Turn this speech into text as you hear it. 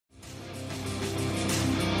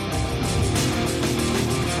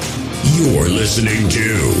You're listening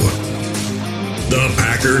to the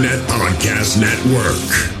Packernet Podcast Network.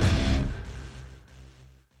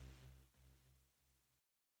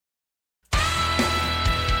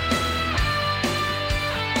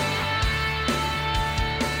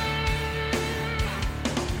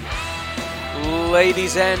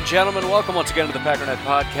 Ladies and gentlemen, welcome once again to the Packernet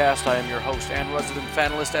Podcast. I am your host and resident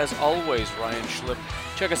fanalist, as always, Ryan Schlip.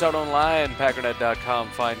 Check us out online, packernet.com.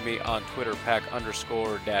 Find me on Twitter,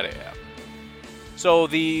 pack_data app. So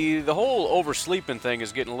the whole oversleeping thing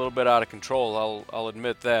is getting a little bit out of control. I'll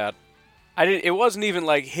admit that. It wasn't even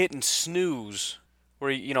like hitting snooze,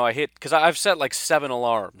 where I hit, because I've set like 7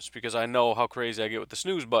 alarms because I know how crazy I get with the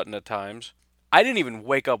snooze button at times. I didn't even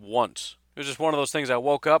wake up once. It was just one of those things. I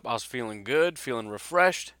woke up, I was feeling good, feeling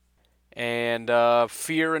refreshed, and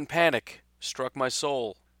fear and panic struck my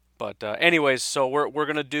soul. But anyways, so we're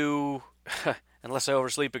going to do, unless I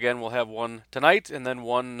oversleep again, we'll have one tonight and then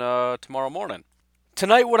one tomorrow morning.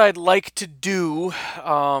 Tonight, what I'd like to do,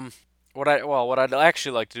 what I'd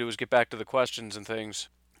actually like to do is get back to the questions and things.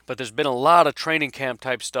 But there's been a lot of training camp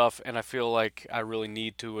type stuff, and I feel like I really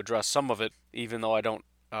need to address some of it, even though I don't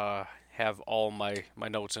have all my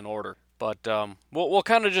notes in order. But we'll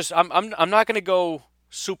kind of just, I'm not going to go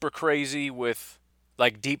super crazy with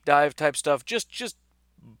like deep dive type stuff, just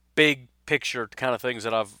big picture kind of things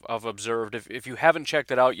that I've observed. If you haven't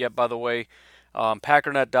checked it out yet, by the way,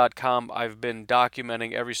 packernet.com, I've been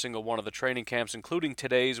documenting every single one of the training camps, including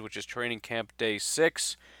today's, which is training camp day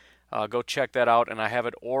 6. Go check that out, and I have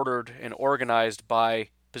it ordered and organized by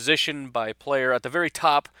position, by player. At the very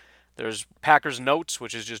top, there's Packers notes,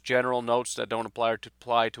 which is just general notes that don't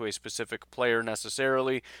apply to a specific player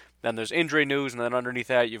necessarily. Then there's injury news, and then underneath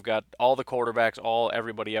that you've got all the quarterbacks,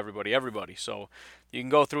 everybody. So you can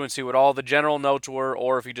go through and see what all the general notes were,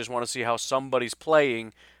 or if you just want to see how somebody's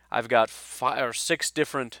playing, I've got 5 or 6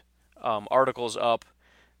 different articles up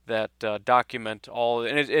that document all,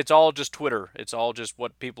 and it's all just Twitter. It's all just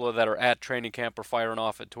what people that are at training camp are firing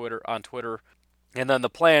off at on Twitter. And then the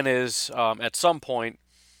plan is at some point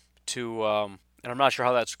to, and I'm not sure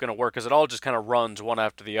how that's going to work because it all just kind of runs one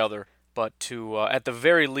after the other, but to at the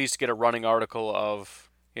very least get a running article of,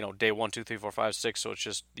 day 1, 2, 3, 4, 5, 6, so it's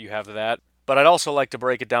just, you have that. But I'd also like to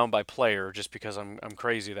break it down by player just because I'm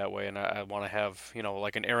crazy that way, and I want to have,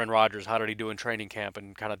 like an Aaron Rodgers, how did he do in training camp,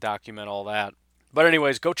 and kind of document all that. But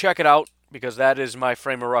anyways, go check it out because that is my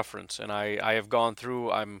frame of reference, and I have gone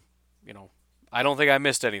through, I don't think I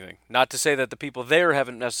missed anything. Not to say that the people there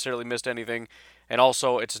haven't necessarily missed anything, and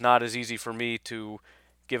also it's not as easy for me to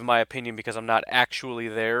give my opinion because I'm not actually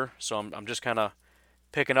there, so I'm just kind of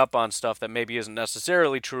picking up on stuff that maybe isn't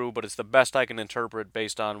necessarily true, but it's the best I can interpret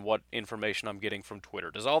based on what information I'm getting from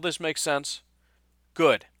Twitter. Does all this make sense?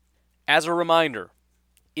 Good. As a reminder,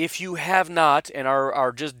 if you have not and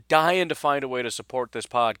are just dying to find a way to support this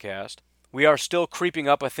podcast, we are still creeping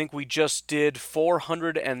up. I think we just did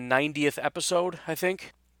 490th episode, I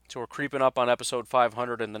think. So we're creeping up on episode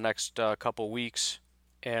 500 in the next couple weeks.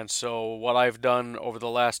 And so what I've done over the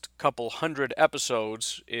last couple hundred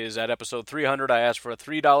episodes is at episode 300, I asked for a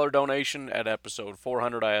 $3 donation. At episode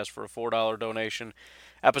 400, I asked for a $4 donation.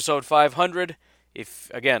 Episode 500,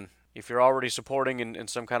 if you're already supporting in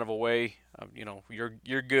some kind of a way,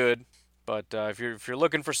 you're good. But if you're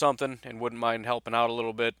looking for something and wouldn't mind helping out a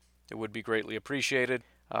little bit, it would be greatly appreciated.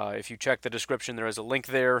 If you check the description, there is a link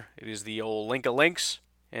there. It is the old link of links.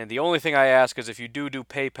 And the only thing I ask is if you do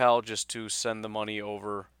PayPal, just to send the money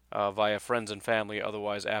over via friends and family.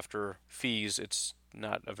 Otherwise, after fees, it's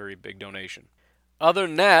not a very big donation. Other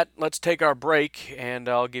than that, let's take our break, and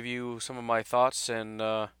I'll give you some of my thoughts and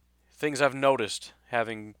things I've noticed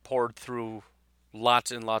having poured through lots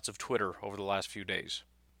and lots of Twitter over the last few days.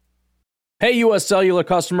 Hey, U.S. Cellular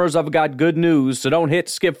customers, I've got good news, so don't hit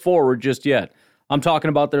skip forward just yet. I'm talking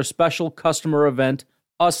about their special customer event,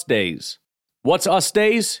 US Days. What's US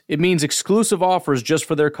Days? It means exclusive offers just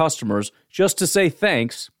for their customers, just to say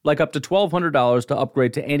thanks, like up to $1,200 to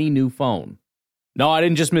upgrade to any new phone. No, I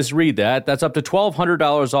didn't just misread that. That's up to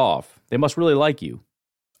 $1,200 off. They must really like you.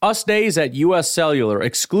 US Days at U.S. Cellular,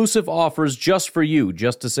 exclusive offers just for you,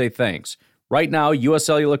 just to say thanks. Right now, U.S.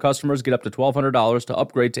 Cellular customers get up to $1,200 to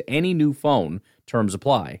upgrade to any new phone. Terms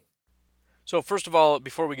apply. So first of all,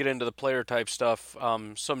 before we get into the player type stuff,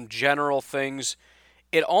 some general things.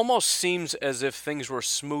 It almost seems as if things were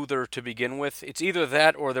smoother to begin with. It's either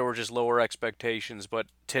that or there were just lower expectations. But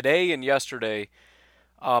today and yesterday,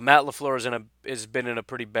 Matt LaFleur has been in a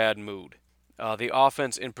pretty bad mood. The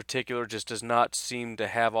offense in particular just does not seem to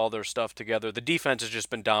have all their stuff together. The defense has just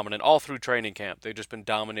been dominant all through training camp. They've just been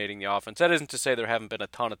dominating the offense. That isn't to say there haven't been a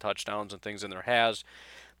ton of touchdowns and things, and there has.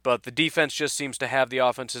 But the defense just seems to have the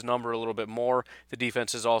offense's number a little bit more. The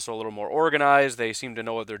defense is also a little more organized. They seem to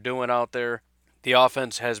know what they're doing out there. The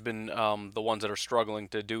offense has been the ones that are struggling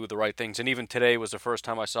to do the right things. And even today was the first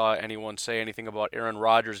time I saw anyone say anything about Aaron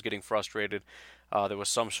Rodgers getting frustrated. There was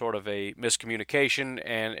some sort of a miscommunication,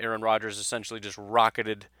 and Aaron Rodgers essentially just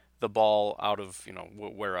rocketed the ball out of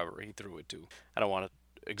wherever he threw it to. I don't want to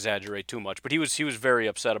exaggerate too much, but he was very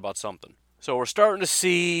upset about something. So we're starting to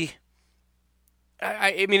see.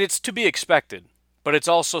 I mean, it's to be expected, but it's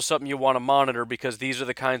also something you want to monitor because these are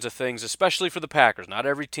the kinds of things, especially for the Packers. Not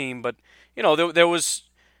every team, but there was.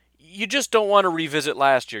 You just don't want to revisit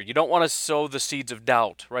last year. You don't want to sow the seeds of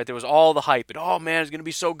doubt, right? There was all the hype. Oh man, it's going to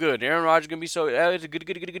be so good. Aaron Rodgers is going to be so it's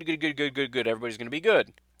good. Everybody's going to be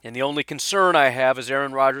good. And the only concern I have is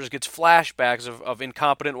Aaron Rodgers gets flashbacks of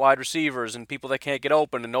incompetent wide receivers and people that can't get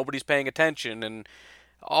open and nobody's paying attention and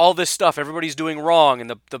all this stuff everybody's doing wrong, and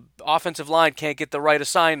the offensive line can't get the right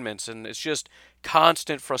assignments, and it's just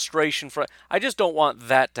constant frustration. I just don't want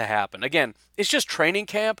that to happen. Again, it's just training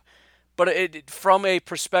camp, but from a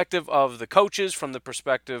perspective of the coaches, from the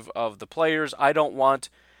perspective of the players, I don't want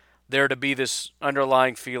there to be this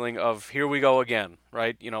underlying feeling of here we go again,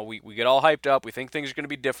 right? We get all hyped up, we think things are going to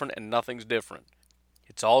be different, and nothing's different.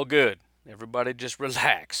 It's all good. Everybody just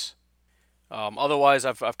relax. Otherwise,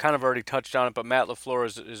 I've kind of already touched on it, but Matt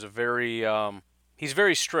LaFleur is a very he's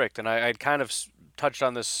very strict, and I'd kind of touched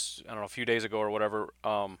on this a few days ago or whatever.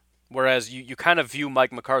 Whereas you kind of view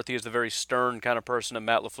Mike McCarthy as the very stern kind of person, and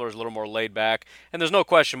Matt LaFleur is a little more laid back. And there's no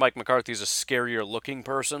question Mike McCarthy is a scarier looking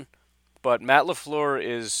person, but Matt LaFleur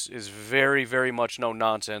is very, very much no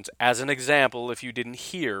nonsense. As an example, if you didn't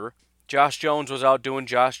hear, Josh Jones was out doing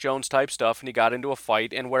Josh Jones type stuff, and he got into a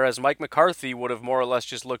fight. And whereas Mike McCarthy would have more or less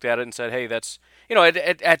just looked at it and said, hey, that's,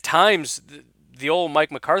 at times, the old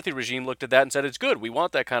Mike McCarthy regime looked at that and said, it's good. We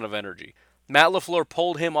want that kind of energy. Matt LaFleur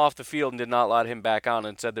pulled him off the field and did not let him back on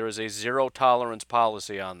and said there is a zero tolerance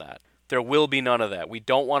policy on that. There will be none of that. We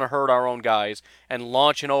don't want to hurt our own guys, and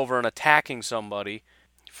launching over and attacking somebody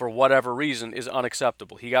for whatever reason is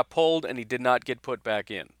unacceptable. He got pulled and he did not get put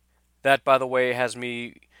back in. That, by the way, has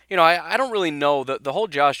me... I don't really know. The whole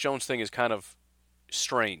Josh Jones thing is kind of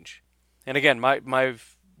strange. And again, my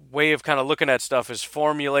way of kind of looking at stuff is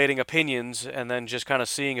formulating opinions and then just kind of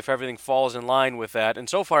seeing if everything falls in line with that. And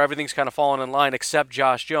so far, everything's kind of fallen in line except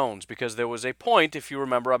Josh Jones, because there was a point, if you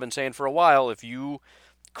remember, I've been saying for a while, if you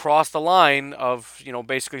cross the line of,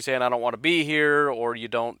 basically saying I don't want to be here, or you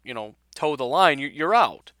don't, toe the line, you're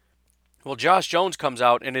out. Well, Josh Jones comes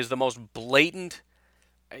out and is the most blatant,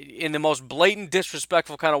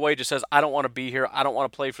 disrespectful kind of way, just says, I don't want to be here. I don't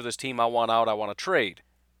want to play for this team. I want out. I want to trade.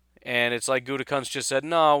 And it's like Gutekunst just said,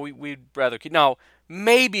 no, we'd rather keep. Now,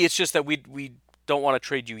 maybe it's just that we don't want to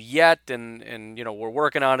trade you yet, and we're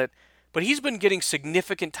working on it. But he's been getting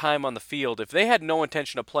significant time on the field. If they had no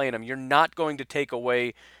intention of playing him, you're not going to take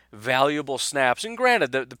away valuable snaps. And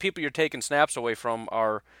granted, the people you're taking snaps away from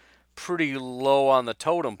are pretty low on the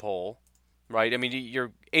totem pole, right? I mean,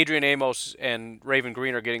 your Adrian Amos and Raven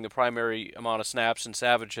Green are getting the primary amount of snaps, and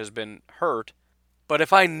Savage has been hurt. But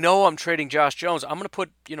if I know I'm trading Josh Jones, I'm going to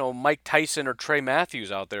put, Mike Tyson or Trey Matthews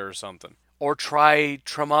out there or something. Or try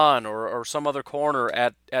Tremont or some other corner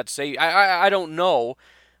at say. I don't know,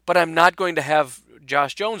 but I'm not going to have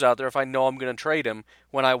Josh Jones out there if I know I'm going to trade him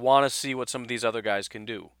when I want to see what some of these other guys can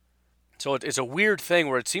do. So it's a weird thing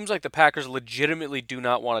where it seems like the Packers legitimately do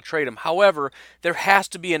not want to trade him. However, there has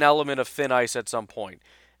to be an element of thin ice at some point.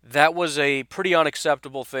 That was a pretty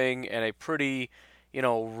unacceptable thing and a pretty...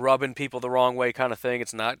 rubbing people the wrong way kind of thing.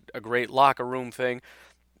 It's not a great locker room thing.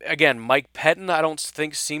 Again, Mike Pettin, I don't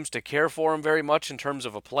think seems to care for him very much in terms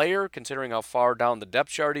of a player, considering how far down the depth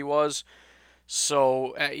chart he was.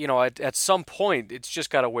 So, at some point, it's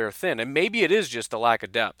just got to wear thin. And maybe it is just the lack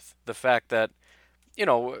of depth. The fact that,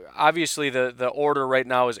 obviously the order right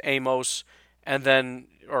now is Amos, and then,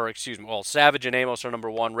 Savage and Amos are number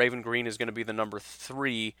 1. Raven Green is going to be the number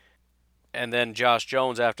 3. And then Josh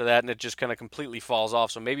Jones after that, and it just kind of completely falls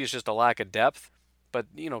off. So maybe it's just a lack of depth. But,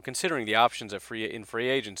 considering the options in free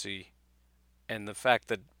agency and the fact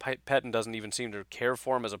that Pettin doesn't even seem to care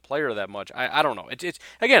for him as a player that much, I don't know. It's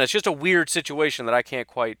just a weird situation that I can't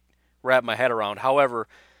quite wrap my head around. However,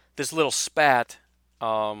 this little spat,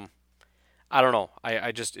 I don't know.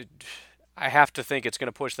 I have to think it's going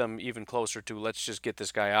to push them even closer to let's just get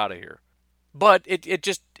this guy out of here. But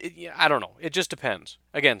I don't know. It just depends.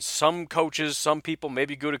 Again, some coaches, some people,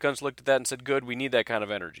 maybe Gutekunst looked at that and said, good, we need that kind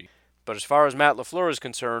of energy. But as far as Matt LaFleur is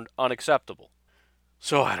concerned, unacceptable.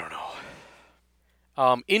 So I don't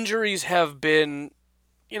know. Injuries have been,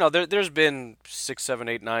 there's been 6, 7,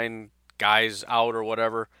 8, 9 guys out or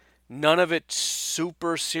whatever. None of it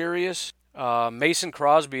super serious. Mason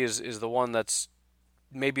Crosby is the one that's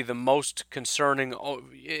maybe the most concerning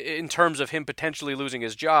in terms of him potentially losing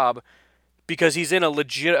his job, because he's in a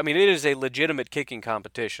it is a legitimate kicking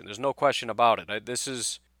competition. There's no question about it. This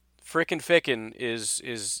is frickin' Ficken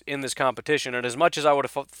is in this competition, and as much as I would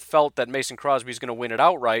have felt that Mason Crosby is going to win it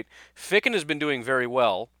outright, Ficken has been doing very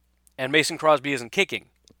well, and Mason Crosby isn't kicking,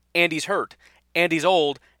 and he's hurt, and he's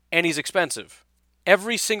old, and he's expensive.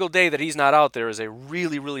 Every single day that he's not out there is a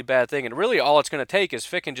really, really bad thing, and really all it's going to take is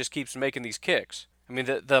Ficken just keeps making these kicks. I mean,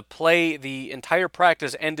 the entire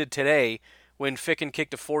practice ended today when Ficken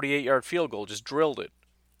kicked a 48-yard field goal, just drilled it.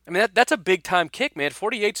 I mean, that's a big-time kick, man.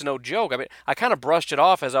 48's no joke. I mean, I kind of brushed it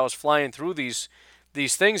off as I was flying through these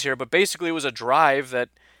things here, but basically it was a drive that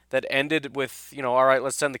ended with, all right,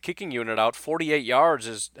 let's send the kicking unit out. 48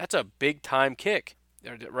 yards, that's a big-time kick,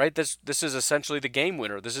 right? This is essentially the game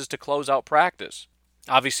winner. This is to close out practice.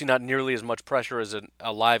 Obviously not nearly as much pressure as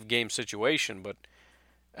a live game situation, but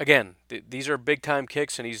again, these are big-time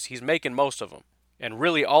kicks, and he's making most of them. And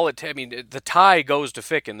really, the tie goes to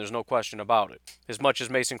Ficken. There's no question about it. As much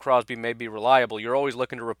as Mason Crosby may be reliable, you're always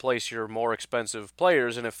looking to replace your more expensive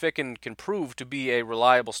players. And if Ficken can prove to be a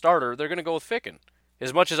reliable starter, they're going to go with Ficken.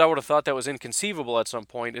 As much as I would have thought that was inconceivable at some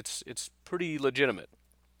point, it's pretty legitimate.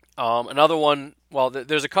 Another one,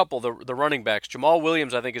 there's a couple. The running backs. Jamal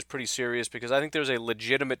Williams, I think, is pretty serious because I think there's a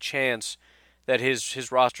legitimate chance that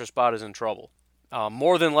his roster spot is in trouble.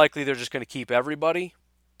 More than likely, they're just going to keep everybody.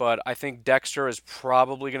 But I think Dexter is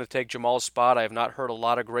probably going to take Jamal's spot. I have not heard a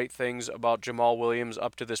lot of great things about Jamal Williams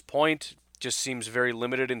up to this point. Just seems very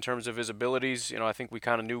limited in terms of his abilities. I think we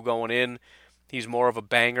kind of knew going in he's more of a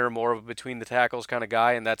banger, more of a between-the-tackles kind of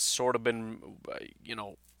guy, and that's sort of been,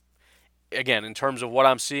 again, in terms of what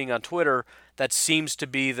I'm seeing on Twitter, that seems to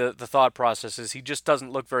be the thought process. Is he just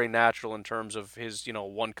doesn't look very natural in terms of his,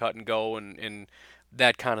 one cut and go and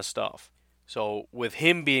that kind of stuff. So with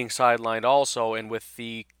him being sidelined also, and with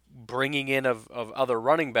the bringing in of other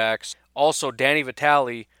running backs, also Danny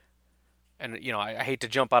Vitale, and I hate to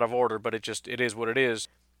jump out of order, but it is what it is.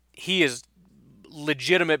 He is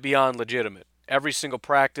legitimate beyond legitimate. Every single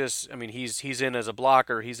practice, I mean, he's in as a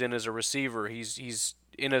blocker, he's in as a receiver, he's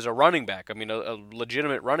in as a running back. I mean, a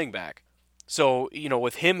legitimate running back. So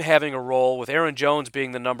with him having a role, with Aaron Jones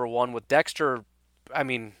being the number one, with Dexter, I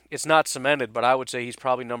mean, it's not cemented, but I would say he's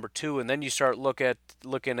probably number two. And then you start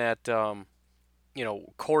looking at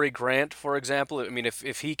Corey Grant, for example. I mean,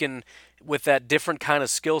 if he can, with that different kind of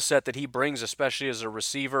skill set that he brings, especially as a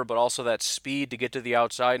receiver, but also that speed to get to the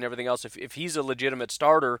outside and everything else, if he's a legitimate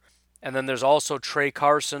starter, and then there's also Trey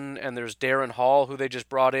Carson and there's Darren Hall, who they just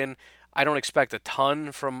brought in. I don't expect a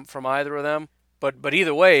ton from either of them. But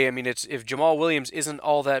either way, I mean, if Jamal Williams isn't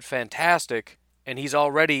all that fantastic, and he's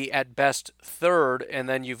already at best third, and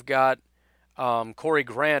then you've got Corey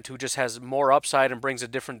Grant, who just has more upside and brings a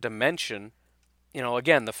different dimension.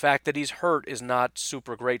 Again, the fact that he's hurt is not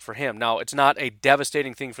super great for him. Now, it's not a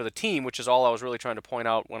devastating thing for the team, which is all I was really trying to point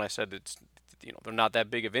out when I said they're not that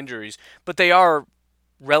big of injuries, but they are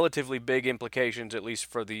relatively big implications, at least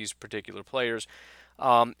for these particular players.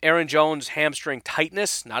 Aaron Jones, hamstring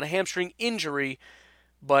tightness, not a hamstring injury,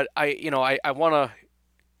 but I want to.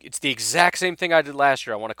 It's the exact same thing I did last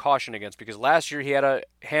year. I want to caution against, because last year he had a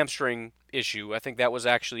hamstring issue. I think that was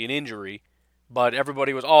actually an injury, but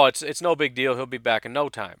everybody was, it's no big deal. He'll be back in no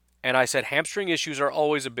time. And I said hamstring issues are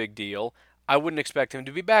always a big deal. I wouldn't expect him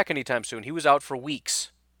to be back anytime soon. He was out for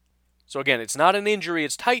weeks. So again, it's not an injury,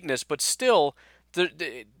 it's tightness, but still,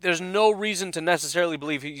 there's no reason to necessarily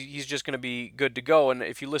believe he's just going to be good to go. And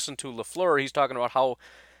if you listen to LaFleur, he's talking about how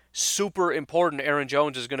super important Aaron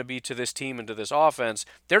Jones is going to be to this team and to this offense.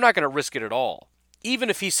 They're not going to risk it at all. Even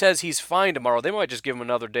if he says he's fine tomorrow, they might just give him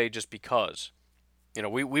another day just because.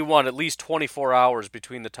 We want at least 24 hours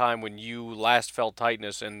between the time when you last felt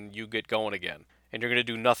tightness and you get going again. And you're going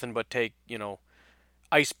to do nothing but take,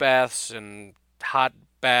 ice baths and hot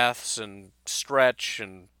baths and stretch,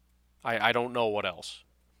 and I don't know what else.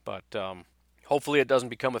 But hopefully it doesn't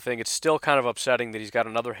become a thing. It's still kind of upsetting that he's got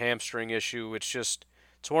another hamstring issue. It's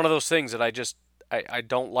one of those things that I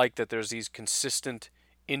don't like, that there's these consistent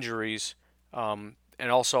injuries. And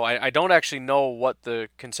also, I don't actually know what the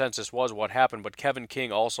consensus was, what happened, but Kevin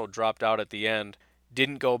King also dropped out at the end,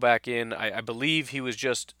 didn't go back in. I believe he was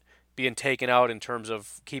just being taken out in terms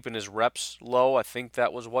of keeping his reps low. I think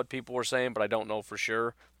that was what people were saying, but I don't know for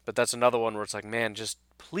sure. But that's another one where it's like, man, just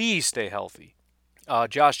please stay healthy.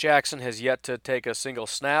 Josh Jackson has yet to take a single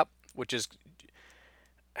snap, which is...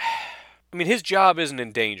 I mean, his job isn't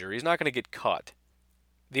in danger. He's not going to get cut.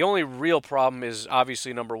 The only real problem is,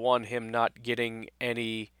 obviously, number one, him not getting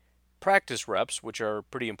any practice reps, which are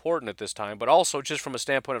pretty important at this time, but also just from a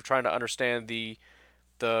standpoint of trying to understand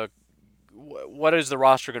what is the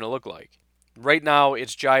roster going to look like. Right now,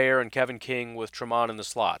 it's Jair and Kevin King with Tremont in the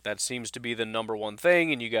slot. That seems to be the number one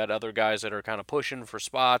thing, and you got other guys that are kind of pushing for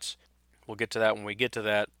spots. We'll get to that when we get to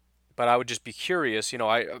that. But I would just be curious.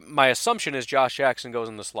 My assumption is Josh Jackson goes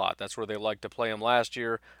in the slot. That's where they liked to play him last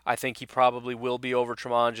year. I think he probably will be over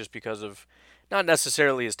Tremont just because of not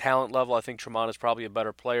necessarily his talent level. I think Tremont is probably a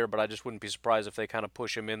better player, but I just wouldn't be surprised if they kind of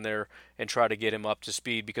push him in there and try to get him up to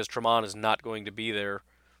speed because Tremont is not going to be there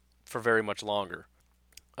for very much longer.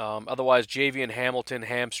 Otherwise, Javian Hamilton,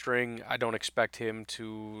 hamstring, I don't expect him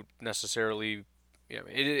to necessarily...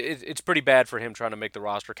 it's pretty bad for him trying to make the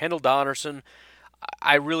roster. Kendall Donnerson,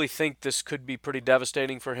 I really think this could be pretty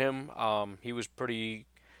devastating for him.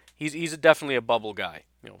 He's definitely a bubble guy.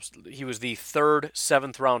 He was the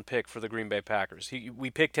 7th round pick for the Green Bay Packers. We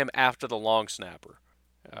picked him after the long snapper.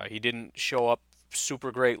 He didn't show up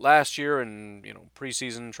super great last year in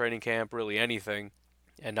preseason, training camp, really anything.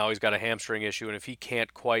 And now he's got a hamstring issue, and if he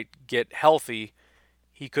can't quite get healthy,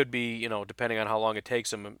 he could be, depending on how long it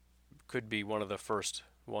takes him, could be one of the first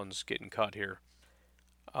ones getting cut here.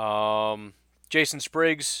 Jason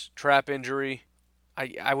Spriggs, trap injury.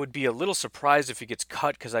 I would be a little surprised if he gets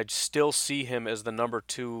cut because I'd still see him as the number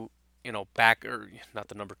 2, back, or not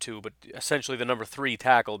the number 2, but essentially the number 3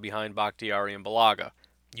 tackle behind Bakhtiari and Balaga.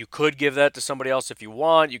 You could give that to somebody else if you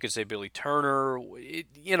want. You could say Billy Turner.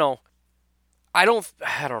 I don't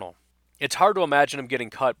know. It's hard to imagine him getting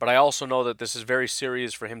cut, but I also know that this is very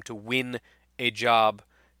serious for him to win a job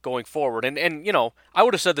going forward. And I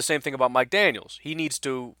would have said the same thing about Mike Daniels. He needs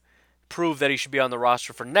to prove that he should be on the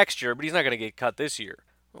roster for next year, but he's not going to get cut this year.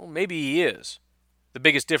 Well, maybe he is. The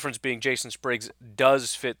biggest difference being Jason Spriggs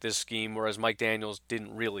does fit this scheme, whereas Mike Daniels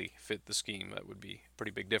didn't really fit the scheme. That would be a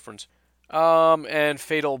pretty big difference. And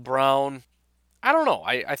Fadel Brown, I don't know.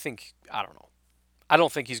 I don't know. I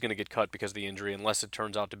don't think he's going to get cut because of the injury unless it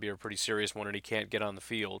turns out to be a pretty serious one and he can't get on the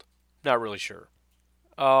field. Not really sure.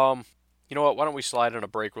 You know what? Why don't we slide in a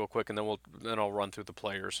break real quick and then I'll run through the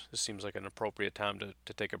players. This seems like an appropriate time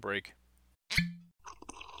to take a break.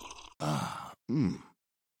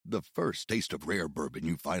 The first taste of rare bourbon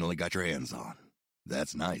you finally got your hands on.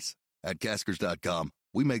 That's nice. At Caskers.com,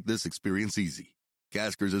 we make this experience easy.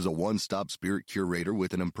 Caskers is a one-stop spirit curator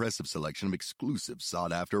with an impressive selection of exclusive,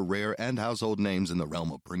 sought-after, rare, and household names in the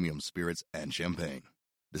realm of premium spirits and champagne.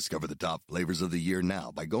 Discover the top flavors of the year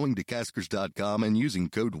now by going to Caskers.com and using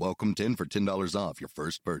code WELCOME10 for $10 off your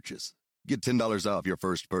first purchase. Get $10 off your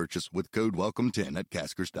first purchase with code WELCOME10 at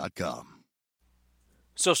Caskers.com.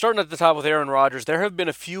 So starting at the top with Aaron Rodgers, there have been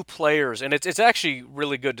a few players, and it's actually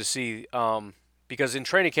really good to see because in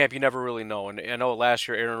training camp you never really know. And I know last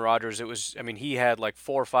year Aaron Rodgers, he had like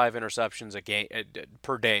 4 or 5 interceptions a game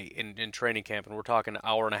per day in training camp, and we're talking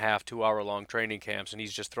hour and a half, 2 hour long training camps, and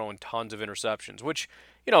he's just throwing tons of interceptions. Which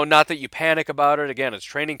not that you panic about it. Again, it's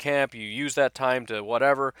training camp. You use that time to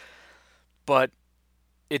whatever, but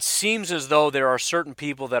it seems as though there are certain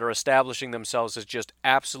people that are establishing themselves as just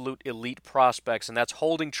absolute elite prospects, and that's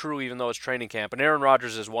holding true even though it's training camp. And Aaron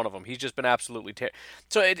Rodgers is one of them. He's just been absolutely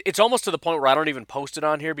so it's almost to the point where I don't even post it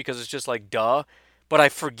on here because it's just like duh, but I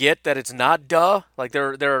forget that it's not duh. Like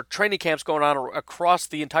there are training camps going on across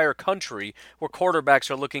the entire country where quarterbacks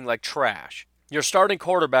are looking like trash. Your starting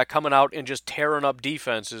quarterback coming out and just tearing up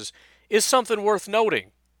defenses is something worth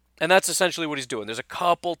noting, and that's essentially what he's doing. There's a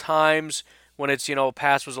couple times when it's,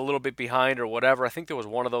 pass was a little bit behind or whatever. I think there was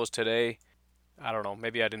one of those today. I don't know.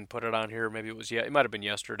 Maybe I didn't put it on here. Maybe it might have been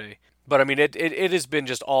yesterday. But, I mean, it has been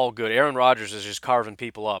just all good. Aaron Rodgers is just carving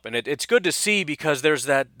people up. And it's good to see because there's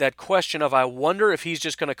that question of I wonder if he's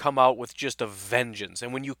just going to come out with just a vengeance.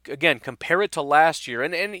 And when you, again, compare it to last year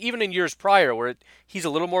and even in years prior where he's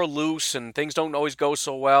a little more loose and things don't always go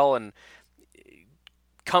so well. And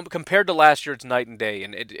compared to last year, it's night and day.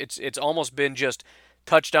 And it's almost been just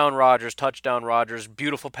touchdown Rodgers,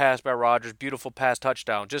 beautiful pass by Rodgers, beautiful pass,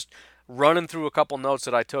 touchdown. Just running through a couple notes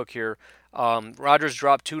that I took here. Rodgers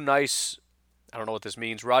dropped 2 nice, I don't know what this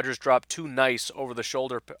means. Rodgers dropped 2 nice over the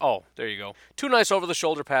shoulder. Oh, there you go. 2 nice over the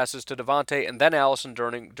shoulder passes to Devontae and then Allison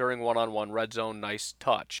during one-on-one red zone. Nice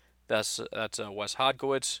touch. That's Wes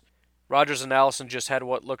Hodkiewicz. Rodgers and Allison just had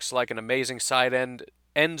what looks like an amazing side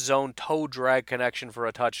end zone toe drag connection for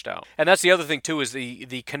a touchdown. And that's the other thing too, is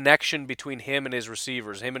the connection between him and his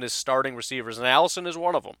receivers, him and his starting receivers, and Allison is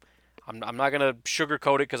one of them. I'm not going to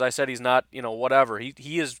sugarcoat it because I said he's not, whatever.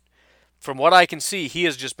 He is, from what I can see, he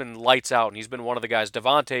has just been lights out, and he's been one of the guys.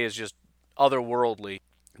 Devontae is just otherworldly,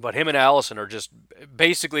 but him and Allison are just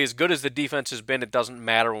basically as good as the defense has been. It doesn't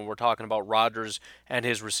matter when we're talking about Rodgers and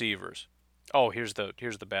his receivers. Oh, here's the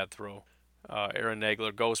bad throw. Aaron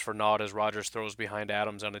Nagler goes for naught as Rodgers throws behind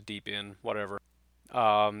Adams on a deep in, whatever.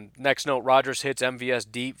 Next note, Rodgers hits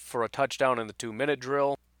MVS deep for a touchdown in the 2-minute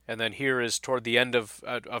drill. And then here is toward the end of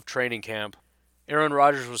training camp. Aaron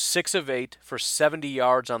Rodgers was 6 of 8 for 70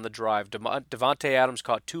 yards on the drive. Davante Adams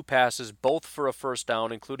caught 2 passes, both for a first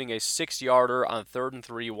down, including a 6-yarder on 3rd and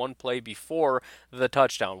 3, one play before the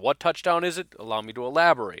touchdown. What touchdown is it? Allow me to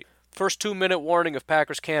elaborate. First 2-minute warning of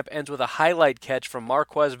Packers camp ends with a highlight catch from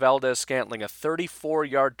Marquez Valdes-Scantling, a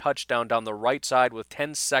 34-yard touchdown down the right side with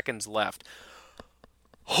 10 seconds left.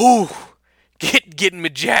 Whew! Getting me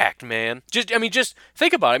jacked, man. Just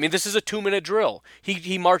think about it. I mean, this is a 2-minute drill.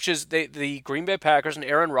 He marches, the Green Bay Packers and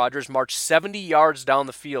Aaron Rodgers march 70 yards down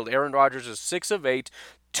the field. Aaron Rodgers is 6 of 8,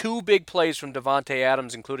 2 big plays from Davante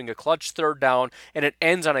Adams, including a clutch third down, and it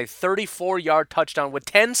ends on a 34-yard touchdown with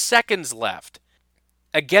 10 seconds left.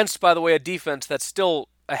 Against, by the way, a defense that's still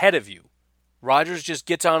ahead of you. Rodgers just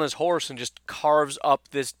gets on his horse and just carves up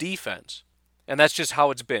this defense. And that's just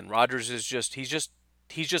how it's been. Rodgers is he's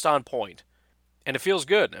just on point. And it feels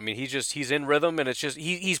good. I mean, he's in rhythm, and it's just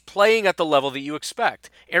he's playing at the level that you expect.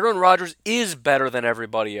 Aaron Rodgers is better than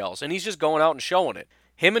everybody else, and he's just going out and showing it.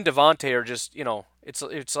 Him and Davante are just,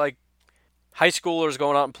 it's like high schoolers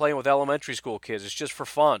going out and playing with elementary school kids. It's just for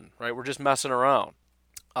fun, right? We're just messing around.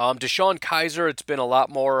 DeShone Kizer, it's been a lot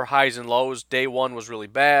more highs and lows. Day 1 was really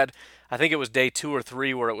bad. I think it was day 2 or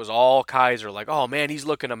 3 where it was all Kizer, like, oh man, he's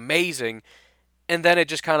looking amazing. And then it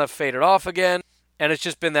just kind of faded off again. And it's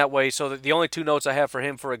just been that way. So the only 2 notes I have for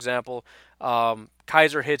him, for example,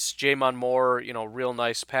 Kizer hits Jamon Moore, real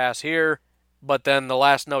nice pass here. But then the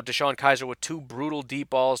last note, DeShone Kizer with 2 brutal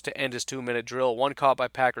deep balls to end his 2-minute drill. One caught by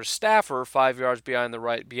Packers staffer 5 yards beyond the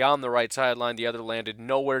right sideline. The other landed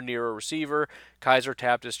nowhere near a receiver. Kizer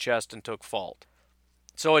tapped his chest and took fault.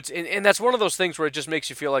 So and that's one of those things where it just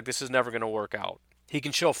makes you feel like this is never going to work out. He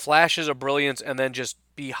can show flashes of brilliance and then just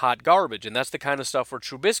be hot garbage, and that's the kind of stuff where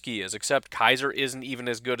Trubisky is, except Kizer isn't even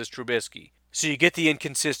as good as Trubisky. So you get the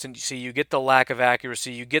inconsistency, you get the lack of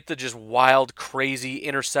accuracy, you get the just wild, crazy,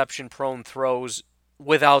 interception-prone throws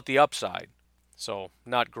without the upside. So,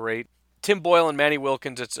 not great. Tim Boyle and Manny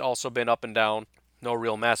Wilkins, it's also been up and down. No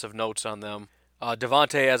real massive notes on them.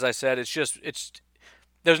 Davante, as I said,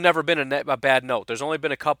 there's never been a bad note. There's only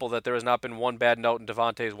been a couple that there has not been one bad note, and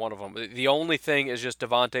Davante is one of them. The only thing is just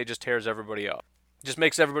Davante just tears everybody up. Just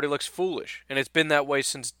makes everybody look foolish, and it's been that way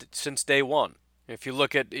since day 1. If you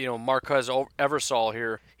look at Marquez Eversole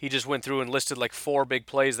here, he just went through and listed like 4 big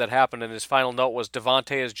plays that happened, and his final note was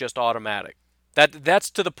Davante is just automatic.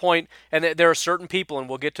 That's to the point, and there are certain people, and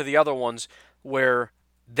we'll get to the other ones, where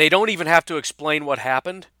they don't even have to explain what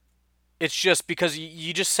happened. It's just because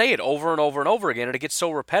you just say it over and over and over again, and it gets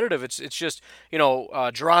so repetitive. It's just,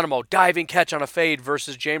 Geronimo, diving catch on a fade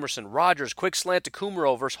versus Jamerson. Rodgers, quick slant to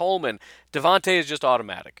Kumaro versus Holman. Davante is just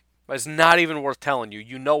automatic. It's not even worth telling you.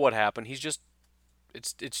 You know what happened. He's just,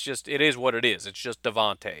 it is what it is. It's just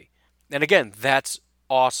Davante. And again, that's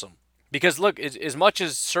awesome. Because look, as much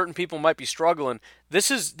as certain people might be struggling,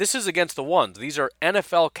 this is against the ones. These are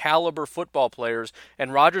NFL caliber football players,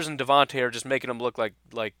 and Rodgers and Davante are just making them look like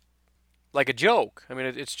a joke. I mean,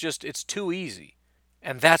 it's too easy.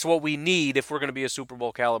 And that's what we need if we're going to be a Super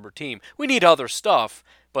Bowl caliber team. We need other stuff,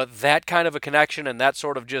 but that kind of a connection and that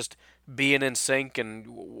sort of just being in sync and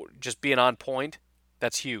just being on point,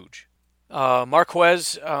 that's huge.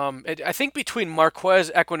 Marquez, I think between Marquez,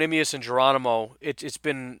 Equanimeous, and Geronimo, it's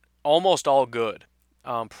been almost all good.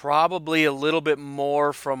 Probably a little bit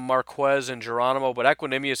more from Marquez and Geronimo, but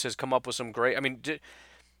Equanimeous has come up with some great... I mean...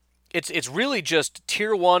 It's really just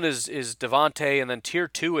Tier 1 is Davante, and then Tier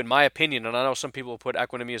 2, in my opinion, and I know some people put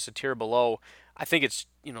Equanimeous a tier below, I think it's,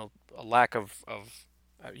 a lack of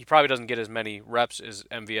he probably doesn't get as many reps as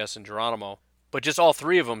MVS and Geronimo, but just all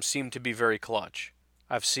 3 of them seem to be very clutch.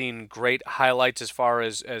 I've seen great highlights as far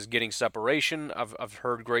as getting separation. I've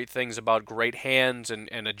heard great things about great hands and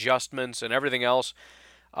adjustments and everything else.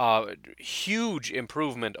 Huge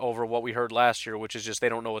improvement over what we heard last year, which is just they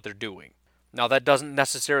don't know what they're doing. Now, that doesn't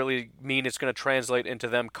necessarily mean it's going to translate into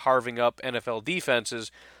them carving up NFL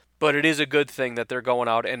defenses, but it is a good thing that they're going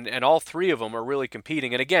out, and all 3 of them are really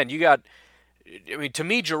competing. And again, to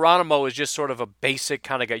me, Geronimo is just sort of a basic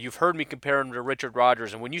kind of guy. You've heard me compare him to Richard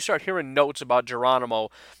Rodgers, and when you start hearing notes about Geronimo,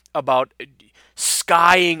 about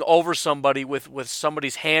skying over somebody with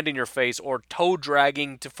somebody's hand in your face or toe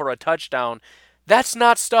dragging for a touchdown, that's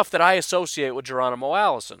not stuff that I associate with Geronimo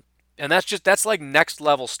Allison. And that's like next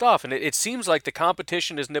level stuff. And it seems like the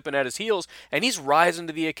competition is nipping at his heels, and he's rising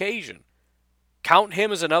to the occasion. Count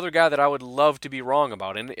him as another guy that I would love to be wrong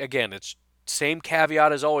about. And again, it's same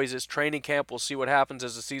caveat as always is training camp. We'll see what happens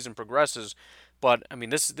as the season progresses. But, I mean,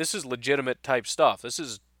 this is legitimate type stuff. This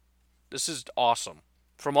is awesome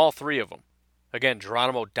from all three of them. Again,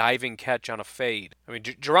 Geronimo diving catch on a fade. I mean,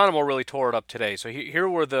 Geronimo really tore it up today. So here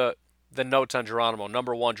were the notes on Geronimo.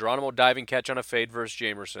 Number one, Geronimo diving catch on a fade versus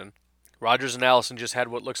Jamerson. Rodgers and Allison just had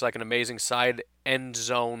what looks like an amazing side end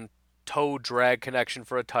zone toe drag connection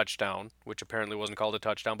for a touchdown, which apparently wasn't called a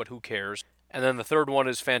touchdown, but who cares? And then the third one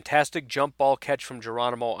is fantastic jump ball catch from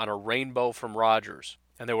Geronimo on a rainbow from Rodgers.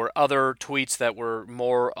 And there were other tweets that were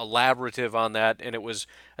more elaborative on that, and it was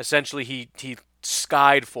essentially he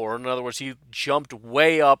skied for. In other words, he jumped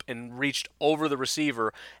way up and reached over the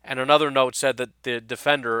receiver. And another note said that the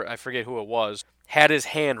defender, I forget who it was, had his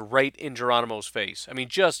hand right in Geronimo's face. I mean,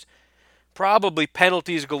 just probably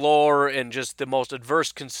penalties galore and just the most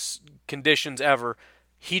adverse conditions ever.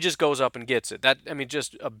 He just goes up and gets it.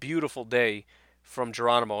 Just a beautiful day from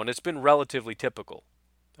Geronimo, and it's been relatively typical.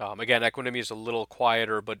 Again, Equanimeous a little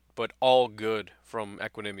quieter, but all good from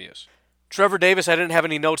Equanimeous. Trevor Davis, I didn't have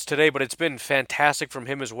any notes today, but it's been fantastic from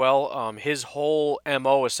him as well. His whole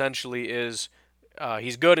MO essentially is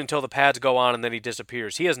he's good until the pads go on and then he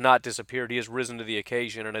disappears. He has not disappeared. He has risen to the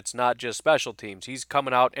occasion, and it's not just special teams. He's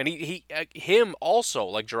coming out, and him also,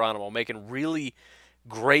 like Geronimo, making really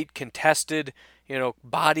great contested,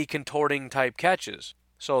 body contorting type catches.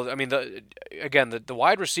 So, I mean, the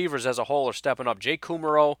wide receivers as a whole are stepping up. Jake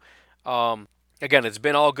Kumerow, again, it's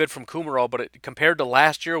been all good from Kumerow, but compared to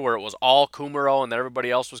last year where it was all Kumerow and then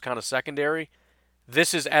everybody else was kind of secondary,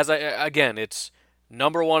 this is, it's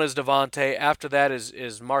number one is Devontae. After that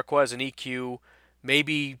is Marquez and EQ.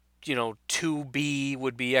 Maybe, 2B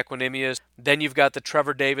would be Equanimeous. Then you've got the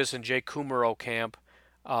Trevor Davis and Jake Kumerow camp.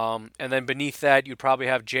 And then beneath that, you'd probably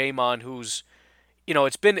have Jamon, who's,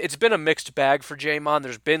 it's been a mixed bag for Jamon.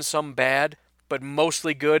 There's been some bad, but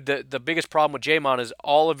mostly good. The biggest problem with Jamon is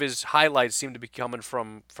all of his highlights seem to be coming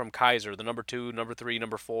from Kaiser, the number 2, number 3,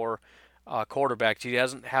 number 4 quarterbacks. He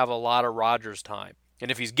doesn't have a lot of Rodgers time. And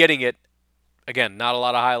if he's getting it, again, not a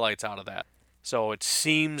lot of highlights out of that. So it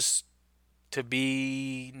seems to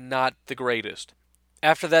be not the greatest.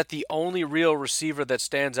 After that, the only real receiver that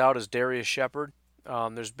stands out is Darius Shepard.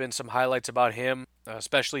 There's been some highlights about him,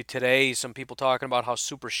 especially today. Some people talking about how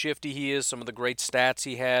super shifty he is, some of the great stats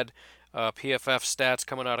he had, PFF stats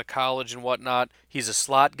coming out of college and whatnot. He's a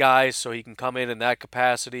slot guy, so he can come in that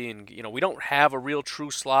capacity. And, we don't have a real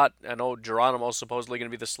true slot. I know Geronimo's supposedly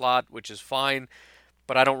going to be the slot, which is fine,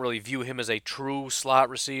 but I don't really view him as a true slot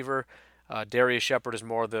receiver. Darius Shepard is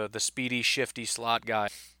more the speedy, shifty slot guy.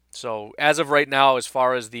 So as of right now, as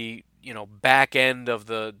far as the back end of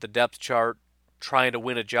the depth chart, trying to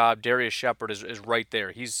win a job, Darius Shepard is right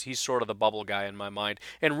there. He's sort of the bubble guy in my mind.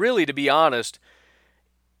 And really, to be honest,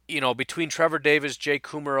 between Trevor Davis, Jake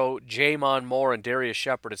Kumerow, Jamon Moore, and Darius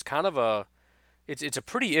Shepard, it's kind of it's a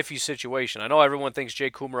pretty iffy situation. I know everyone thinks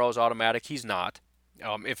Jake Kumerow is automatic. He's not.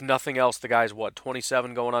 If nothing else, the guy's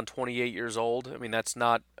 27 going on 28 years old. I mean, that's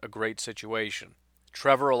not a great situation.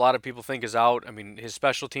 Trevor, a lot of people think is out. I mean, his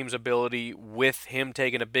special teams ability with him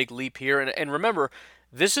taking a big leap here. And remember,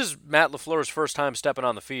 this is Matt LaFleur's first time stepping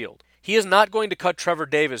on the field. He is not going to cut Trevor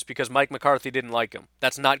Davis because Mike McCarthy didn't like him.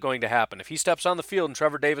 That's not going to happen. If he steps on the field and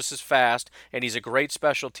Trevor Davis is fast and he's a great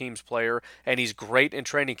special teams player and he's great in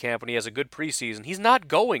training camp and he has a good preseason, he's not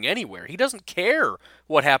going anywhere. He doesn't care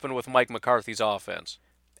what happened with Mike McCarthy's offense.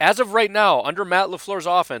 As of right now, under Matt LaFleur's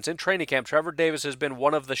offense in training camp, Trevor Davis has been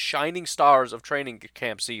one of the shining stars of training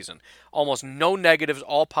camp season. Almost no negatives,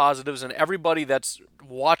 all positives, and everybody that's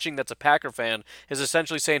watching that's a Packer fan is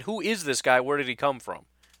essentially saying, who is this guy? Where did he come from?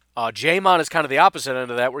 Jamon is kind of the opposite end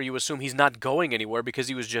of that, where you assume he's not going anywhere because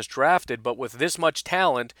he was just drafted, but with this much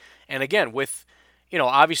talent, and again, with,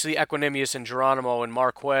 obviously Equanimeous and Geronimo and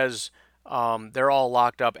Marquez, they're all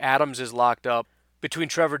locked up. Adams is locked up. Between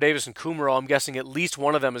Trevor Davis and Kumerow, I'm guessing at least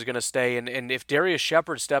one of them is going to stay. And if Darius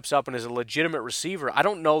Shepard steps up and is a legitimate receiver, I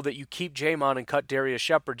don't know that you keep Jamon and cut Darius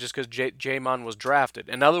Shepard just because Jamon was drafted.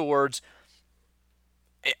 In other words,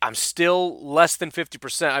 I'm still less than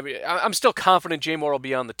 50%. I mean, I'm still confident Jay Moore will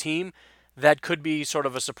be on the team. That could be sort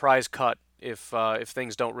of a surprise cut if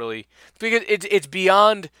things don't really, because it's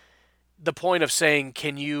beyond the point of saying,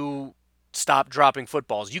 can you stop dropping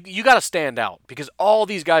footballs? You got to stand out because all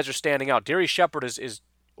these guys are standing out. Darius Shepard is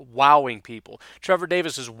wowing people. Trevor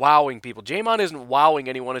Davis is wowing people. Jamon isn't wowing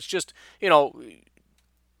anyone. It's just,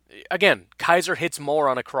 again, Kaiser hits more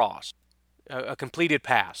on a cross, a completed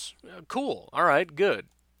pass. Cool. All right, good.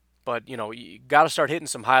 But, you got to start hitting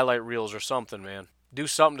some highlight reels or something, man. Do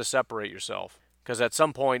something to separate yourself. Because at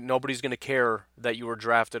some point, nobody's going to care that you were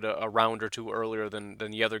drafted a round or two earlier than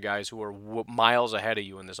the other guys who are miles ahead of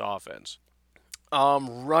you in this offense.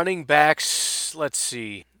 Running backs, let's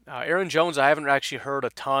see. Aaron Jones, I haven't actually heard a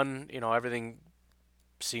ton. Everything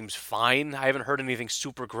seems fine. I haven't heard anything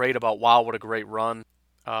super great about, wow, what a great run.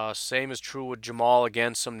 Same is true with Jamal.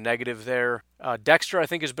 Again, some negative there. Dexter, I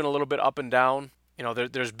think, has been a little bit up and down.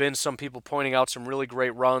 There's been some people pointing out some really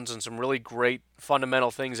great runs and some really great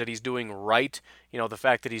fundamental things that he's doing right. The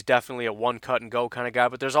fact that he's definitely a one cut and go kind of guy.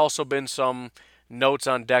 But there's also been some notes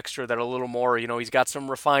on Dexter that are a little more, he's got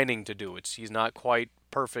some refining to do. He's not quite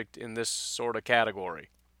perfect in this sort of category.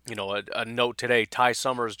 A note today, Ty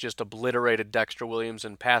Summers just obliterated Dexter Williams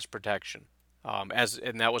in pass protection. And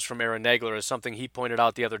that was from Aaron Nagler, as something he pointed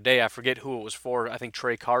out the other day. I forget who it was for, I think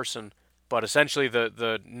Trey Carson. But essentially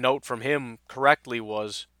the note from him correctly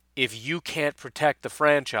was, if you can't protect the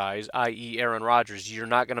franchise, i.e. Aaron Rodgers, you're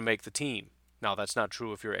not going to make the team. Now, that's not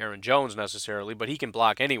true if you're Aaron Jones necessarily, but he can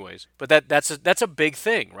block anyways. But that's a big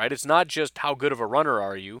thing, right? It's not just how good of a runner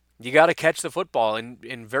are you. You got to catch the football,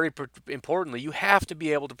 and very importantly, you have to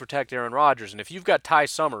be able to protect Aaron Rodgers. And if you've got Ty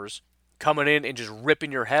Summers coming in and just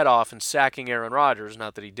ripping your head off and sacking Aaron Rodgers,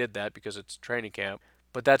 not that he did that because it's training camp,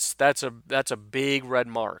 but that's a big red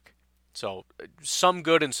mark. So some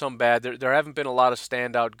good and some bad. There haven't been a lot of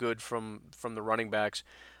standout good from the running backs.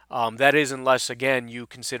 That is unless, again, you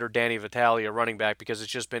consider Danny Vitale a running back, because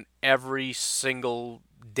it's just been every single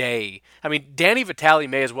day. I mean, Danny Vitale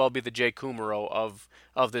may as well be the Jay Kumaro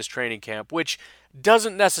of this training camp, which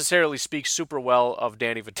doesn't necessarily speak super well of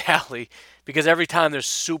Danny Vitale, because every time there's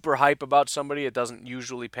super hype about somebody, it doesn't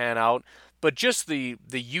usually pan out. But just the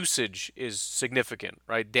usage is significant,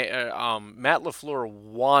 right? Matt LaFleur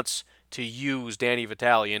wants to use Danny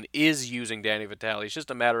Vitale and is using Danny Vitale. It's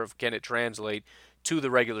just a matter of, can it translate to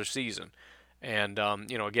the regular season? And,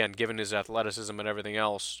 again, given his athleticism and everything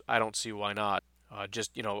else, I don't see why not.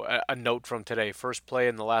 A note from today. First play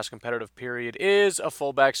in the last competitive period is a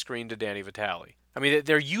fullback screen to Danny Vitale. I mean,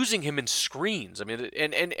 they're using him in screens. I mean,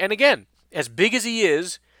 and again, as big as he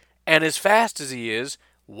is and as fast as he is,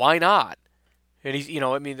 why not? And he's,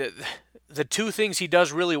 the two things he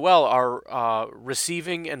does really well are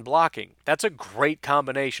receiving and blocking. That's a great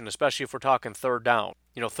combination, especially if we're talking third down.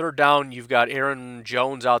 Third down, you've got Aaron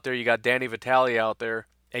Jones out there, you got Danny Vitale out there,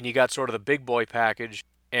 and you got sort of the big boy package,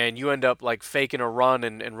 and you end up like faking a run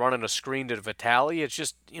and running a screen to Vitale. It's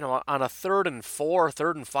just, on a 3rd and 4,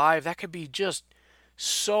 3rd and 5, that could be just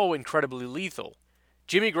so incredibly lethal.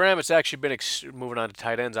 Jimmy Graham, it's actually been, moving on to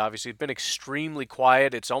tight ends, obviously, it's been extremely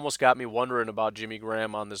quiet. It's almost got me wondering about Jimmy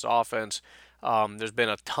Graham on this offense. There's been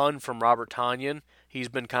a ton from Robert Tonyan. He's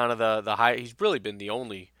been kind of the high. He's really been the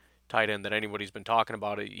only tight end that anybody's been talking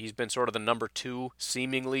about. He's been sort of the number 2,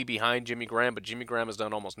 seemingly, behind Jimmy Graham, but Jimmy Graham has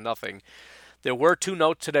done almost nothing. There were 2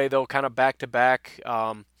 notes today, though, kind of back-to-back.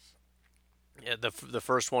 The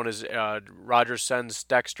first one is Rodgers sends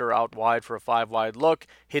Dexter out wide for a 5-wide look,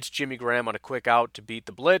 hits Jimmy Graham on a quick out to beat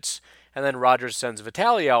the blitz, and then Rodgers sends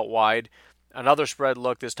Vitale out wide. Another spread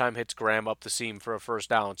look, this time hits Graham up the seam for a first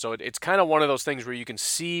down. So it's kind of one of those things where you can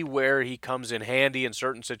see where he comes in handy in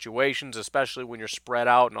certain situations, especially when you're spread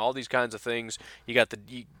out and all these kinds of things. You get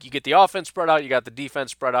the offense spread out, you got the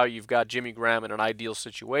defense spread out, you've got Jimmy Graham in an ideal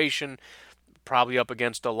situation, probably up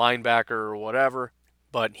against a linebacker or whatever.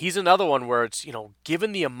 But he's another one where it's,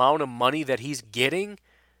 given the amount of money that he's getting,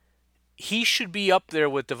 he should be up there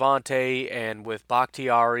with Devontae and with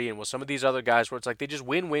Bakhtiari and with some of these other guys where it's like they just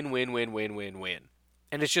win.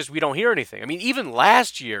 And it's just, we don't hear anything. I mean, even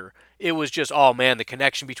last year, it was just, oh man, the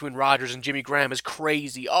connection between Rodgers and Jimmy Graham is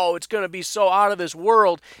crazy. Oh, it's going to be so out of this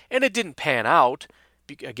world. And it didn't pan out,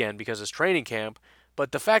 again, because it's training camp.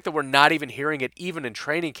 But the fact that we're not even hearing it even in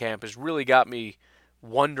training camp has really got me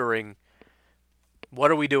wondering, what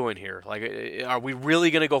are we doing here? Like, are we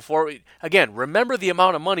really going to go forward? Again, remember the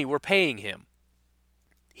amount of money we're paying him.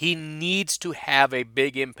 He needs to have a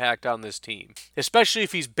big impact on this team, especially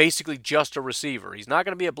if he's basically just a receiver. He's not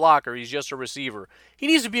going to be a blocker. He's just a receiver. He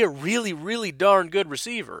needs to be a really, really darn good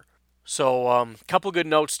receiver. So, a couple good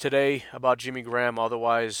notes today about Jimmy Graham.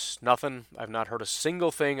 Otherwise, nothing. I've not heard a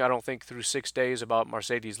single thing, I don't think, through 6 days about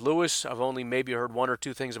Mercedes Lewis. I've only maybe heard 1 or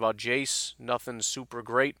 2 things about Jace. Nothing super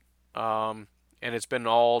great. And it's been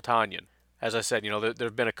all Tonyan. As I said, there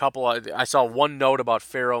have been a couple. I saw 1 note about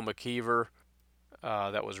Pharaoh McKeever.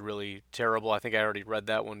 That was really terrible. I think I already read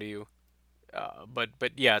that one to you. But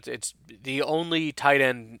yeah, it's the only tight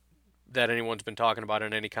end that anyone's been talking about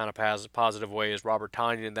in any kind of positive way is Robert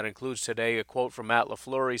Tonyan. That includes today a quote from Matt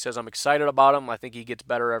LaFleur. He says, "I'm excited about him. I think he gets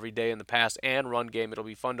better every day in the pass and run game. It'll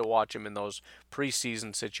be fun to watch him in those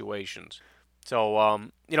preseason situations."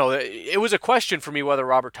 So, it was a question for me whether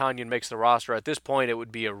Robert Tonyan makes the roster. At this point, it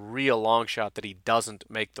would be a real long shot that he doesn't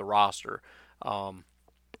make the roster.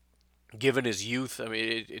 given his youth. I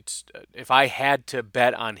mean, it's if I had to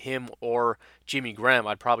bet on him or Jimmy Graham,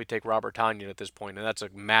 I'd probably take Robert Tonyan at this point, and that's a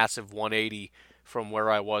massive 180 from where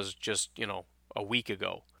I was just a week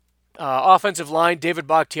ago. Offensive line, David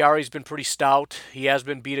Bakhtiari's been pretty stout. He has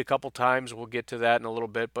been beat a couple times. We'll get to that in a little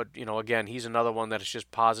bit, but again, he's another one that is just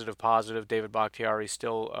positive. David Bakhtiari's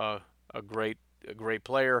still a great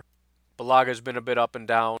player. Balaga's been a bit up and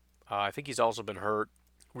down. I think he's also been hurt.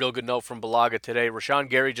 Real good note from Balaga today. Rashawn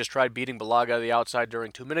Gary just tried beating Balaga on the outside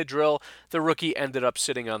during 2-minute drill. The rookie ended up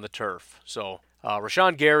sitting on the turf. So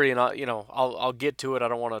Rashawn Gary, and I'll get to it. I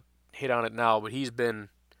don't want to hit on it now, but he's been.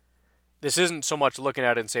 This isn't so much looking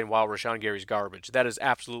at it and saying, wow, Rashawn Gary's garbage. That is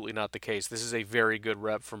absolutely not the case. This is a very good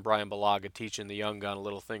rep from Brian Balaga teaching the young gun a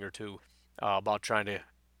little thing or two about trying to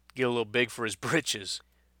get a little big for his britches.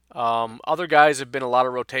 Other guys have been a lot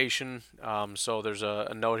of rotation. So there's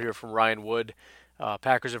a note here from Ryan Wood.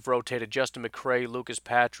 Packers have rotated Justin McCray, Lucas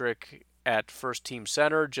Patrick at first-team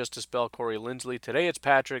center just to spell Corey Linsley. Today it's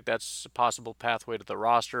Patrick. That's a possible pathway to the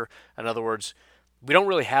roster. In other words, we don't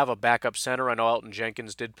really have a backup center. I know Elton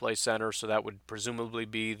Jenkins did play center, so that would presumably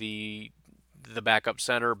be the backup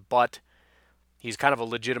center, but he's kind of a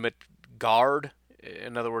legitimate guard.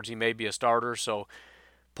 In other words, he may be a starter. So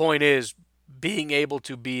point is, being able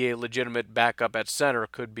to be a legitimate backup at center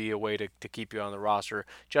could be a way to keep you on the roster.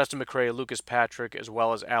 Justin McCray, Lucas Patrick, as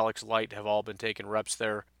well as Alex Light have all been taking reps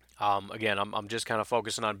there. Again, I'm just kind of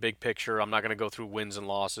focusing on big picture. I'm not going to go through wins and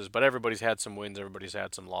losses, but everybody's had some wins, everybody's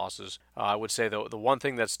had some losses. I would say the one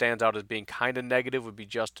thing that stands out as being kind of negative would be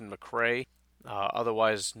Justin McCray.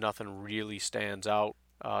 Otherwise, nothing really stands out.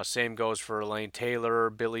 Same goes for Lane Taylor,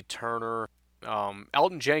 Billy Turner.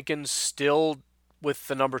 Elton Jenkins still with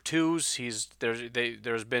the number twos.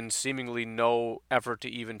 There's been seemingly no effort to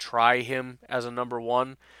even try him as a number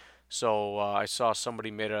one. So I saw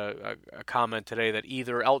somebody made a comment today that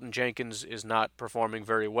either Elton Jenkins is not performing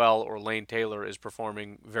very well or Lane Taylor is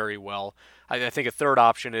performing very well. I think a third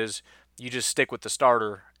option is you just stick with the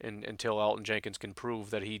starter until Elton Jenkins can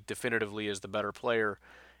prove that he definitively is the better player.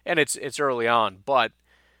 And it's early on, but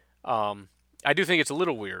I do think it's a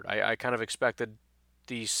little weird. I kind of expected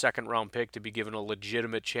the second-round pick to be given a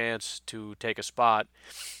legitimate chance to take a spot.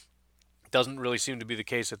 Doesn't really seem to be the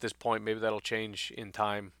case at this point. Maybe that'll change in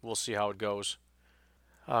time. We'll see how it goes.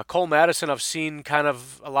 Cole Madison, I've seen kind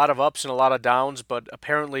of a lot of ups and a lot of downs, but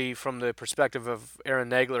apparently from the perspective of Aaron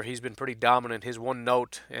Nagler, he's been pretty dominant. His one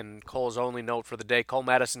note, and Cole's only note for the day, Cole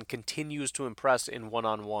Madison continues to impress in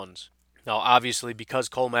one-on-ones. Now, obviously, because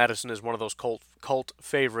Cole Madison is one of those cult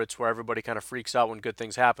favorites where everybody kind of freaks out when good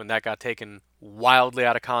things happen, that got taken wildly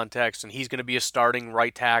out of context, and he's going to be a starting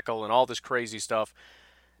right tackle and all this crazy stuff.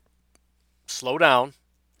 Slow down.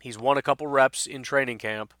 He's won a couple reps in training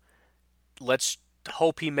camp. Let's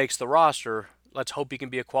hope he makes the roster. Let's hope he can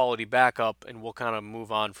be a quality backup, and we'll kind of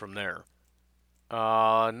move on from there.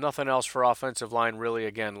 Nothing else for offensive line, really.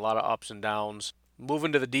 Again, a lot of ups and downs.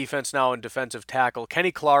 Moving to the defense now in defensive tackle.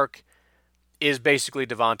 Kenny Clark is basically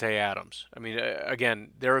Davante Adams. I mean, again,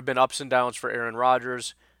 there have been ups and downs for Aaron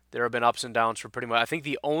Rodgers. There have been ups and downs for pretty much. I think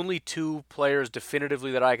the only two players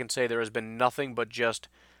definitively that I can say there has been nothing but just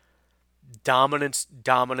dominance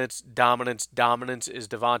is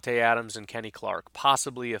Davante Adams and Kenny Clark.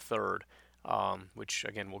 Possibly a third, which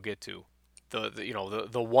again we'll get to.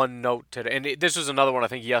 The one note today, and this was another one I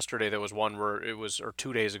think yesterday. There was one where it was, or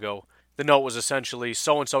 2 days ago. The note was essentially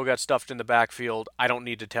so and so got stuffed in the backfield. I don't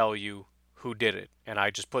need to tell you who did it. And I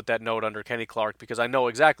just put that note under Kenny Clark because I know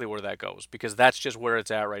exactly where that goes, because that's just where it's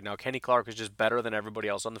at right now. Kenny Clark is just better than everybody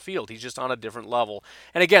else on the field. He's just on a different level.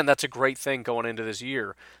 And again, that's a great thing going into this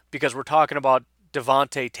year because we're talking about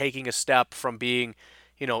Davante taking a step from being,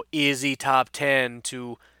 is he top 10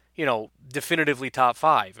 to, definitively top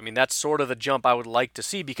 5. I mean, that's sort of the jump I would like to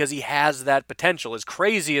see because he has that potential. As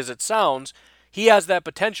crazy as it sounds, he has that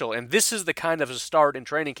potential, and this is the kind of a start in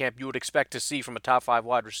training camp you would expect to see from a top 5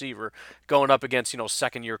 wide receiver going up against,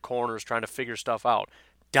 second-year corners trying to figure stuff out.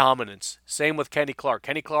 Dominance. Same with Kenny Clark.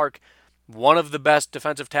 Kenny Clark, one of the best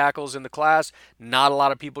defensive tackles in the class. Not a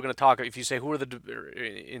lot of people are going to talk. If you say who are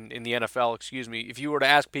in the NFL, if you were to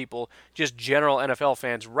ask people, just general NFL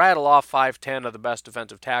fans, rattle off 5-10 of the best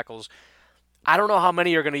defensive tackles, I don't know how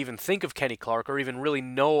many are going to even think of Kenny Clark or even really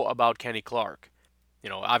know about Kenny Clark.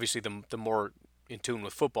 Obviously the more in tune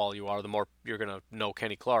with football you are, the more you're going to know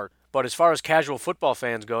Kenny Clark. But as far as casual football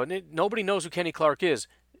fans go, nobody knows who Kenny Clark is.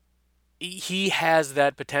 He has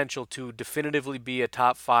that potential to definitively be a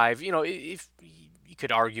top 5. If you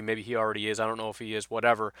could argue maybe he already is. I don't know if he is,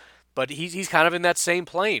 whatever. But he's kind of in that same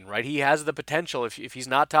plane, right? He has the potential. If he's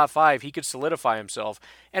not top 5, he could solidify himself.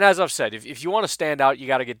 And as I've said, if you want to stand out, you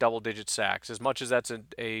got to get double-digit sacks. As much as that's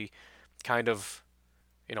a kind of,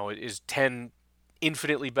 is 10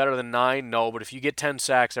 infinitely better than 9? No, but if you get 10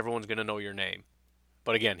 sacks, everyone's going to know your name.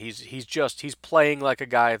 But again, he's playing like a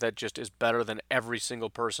guy that just is better than every single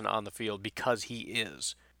person on the field because he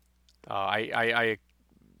is.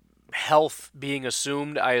 Health being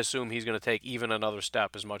assumed, I assume he's going to take even another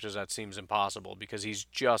step, as much as that seems impossible, because he's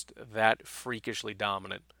just that freakishly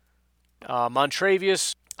dominant.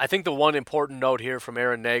 Montravius, I think the one important note here from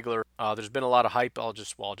Aaron Nagler, there's been a lot of hype. I'll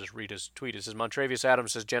just read his tweet. It says, Montravius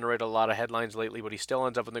Adams has generated a lot of headlines lately, but he still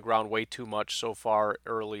ends up in the ground way too much so far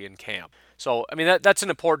early in camp. So, I mean, that's an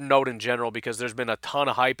important note in general, because there's been a ton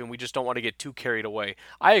of hype, and we just don't want to get too carried away.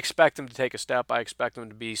 I expect him to take a step. I expect him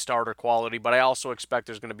to be starter quality, but I also expect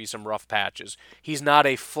there's going to be some rough patches. He's not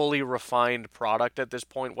a fully refined product at this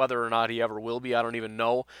point. Whether or not he ever will be, I don't even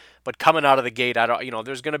know. But coming out of the gate,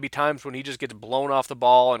 there's going to be times when he just gets blown off the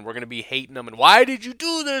ball, and we're going to be hating him, and why did you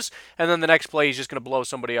do this? And then the next play, he's just going to blow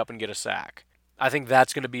somebody up and get a sack. I think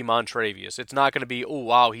that's going to be Montravius. It's not going to be, oh,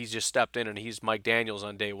 wow, he's just stepped in and he's Mike Daniels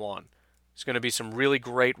on day one. It's going to be some really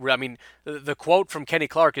great, the quote from Kenny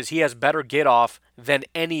Clark is he has better get off than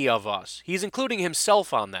any of us. He's including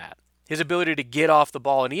himself on that. His ability to get off the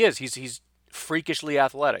ball, and he is. He's freakishly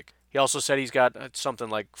athletic. He also said he's got something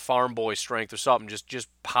like farm boy strength or something, just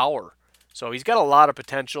power. So he's got a lot of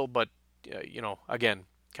potential, but, again,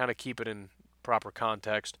 kind of keep it in proper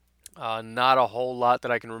context. Not a whole lot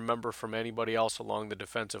that I can remember from anybody else along the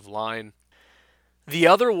defensive line. The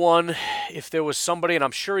other one, if there was somebody, and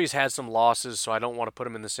I'm sure he's had some losses, so I don't want to put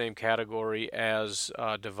him in the same category as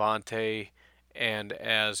Devontae and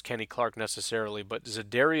as Kenny Clark necessarily, but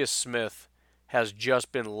Za'Darius Smith has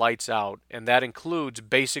just been lights out, and that includes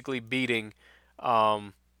basically beating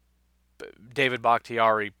David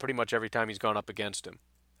Bakhtiari pretty much every time he's gone up against him.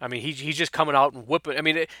 I mean, he's just coming out and whipping. I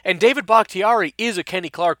mean, and David Bakhtiari is a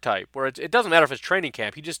Kenny Clark type, where it doesn't matter if it's training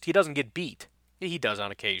camp. He doesn't get beat. He does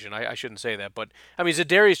on occasion. I shouldn't say that. But, I mean,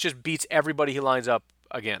 Za'Darius just beats everybody he lines up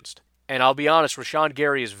against. And I'll be honest, Rashawn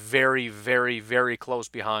Gary is very, very, very close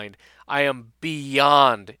behind. I am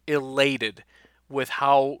beyond elated with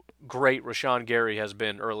how great Rashawn Gary has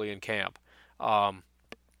been early in camp.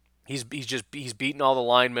 He's beaten all the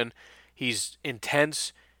linemen. He's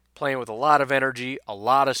intense, playing with a lot of energy, a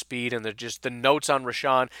lot of speed, and the notes on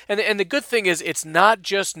Rashawn. And the good thing is it's not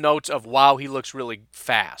just notes of, wow, he looks really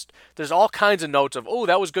fast. There's all kinds of notes of, oh,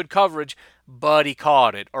 that was good coverage, but he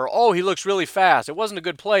caught it. Or, oh, he looks really fast. It wasn't a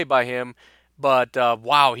good play by him, but,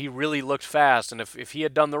 wow, he really looked fast. And if he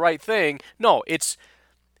had done the right thing, no,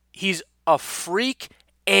 he's a freak,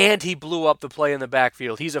 and he blew up the play in the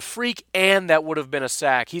backfield. He's a freak, and that would have been a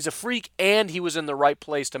sack. He's a freak, and he was in the right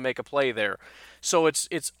place to make a play there. So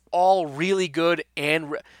it's all really good.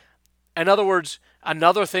 And in other words,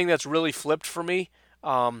 another thing that's really flipped for me,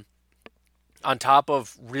 on top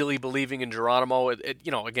of really believing in Geronimo,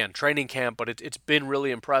 again, training camp, but it's been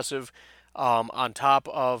really impressive. On top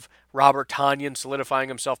of Robert Tonyan solidifying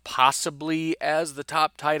himself possibly as the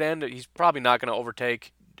top tight end. He's probably not going to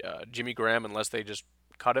overtake Jimmy Graham unless they just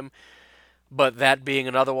cut him. But that being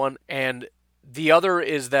another one. And the other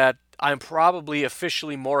is that I'm probably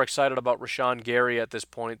officially more excited about Rashawn Gary at this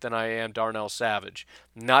point than I am Darnell Savage.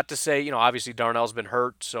 Not to say, obviously Darnell's been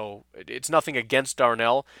hurt, so it's nothing against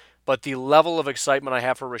Darnell, but the level of excitement I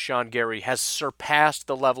have for Rashawn Gary has surpassed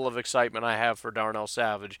the level of excitement I have for Darnell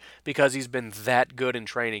Savage because he's been that good in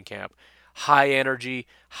training camp. High energy,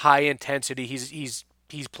 high intensity.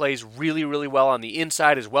 He plays really, really well on the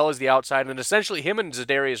inside as well as the outside, and essentially him and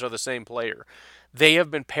Za'Darius are the same player. They have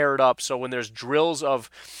been paired up, so when there's drills of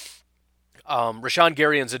Rashawn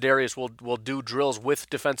Gary and Za'Darius will do drills with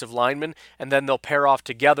defensive linemen, and then they'll pair off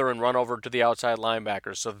together and run over to the outside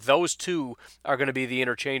linebackers. So those two are going to be the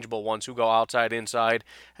interchangeable ones who go outside, inside,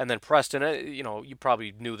 and then Preston, you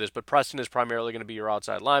probably knew this, but Preston is primarily going to be your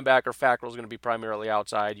outside linebacker. Fackrell is going to be primarily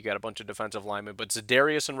outside. You got a bunch of defensive linemen, but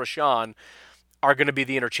Za'Darius and Rashawn are going to be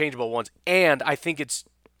the interchangeable ones, and I think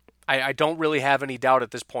I don't really have any doubt at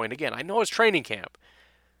this point. Again, I know it's training camp.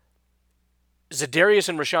 Za'Darius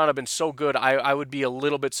and Rashawn have been so good, I would be a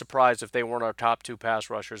little bit surprised if they weren't our top two pass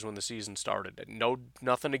rushers when the season started.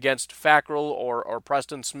 Nothing against Fackrell or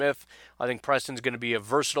Preston Smith. I think Preston's going to be a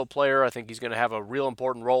versatile player. I think he's going to have a real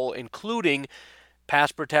important role, including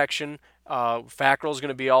pass protection. Fackrell's going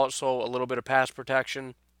to be also a little bit of pass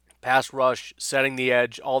protection, pass rush, setting the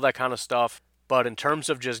edge, all that kind of stuff. But in terms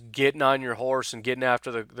of just getting on your horse and getting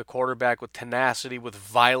after the quarterback with tenacity, with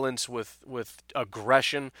violence, with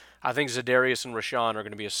aggression, I think Za'Darius and Rashawn are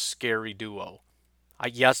going to be a scary duo.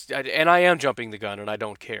 And I am jumping the gun, and I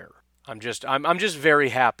don't care. I'm just very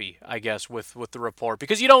happy, I guess, with the report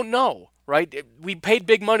because you don't know, right? We paid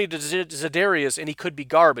big money to Za'Darius, and he could be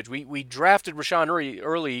garbage. We drafted Rashawn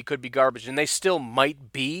early, he could be garbage, and they still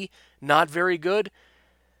might be not very good.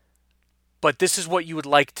 But this is what you would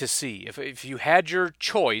like to see. If you had your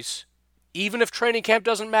choice, even if training camp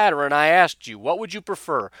doesn't matter, and I asked you, what would you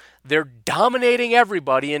prefer? They're dominating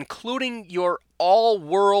everybody, including your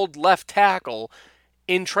all-world left tackle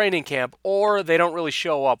in training camp, or they don't really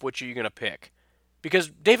show up. Which are you going to pick? Because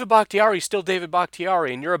David Bakhtiari is still David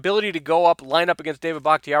Bakhtiari, and your ability to go up, line up against David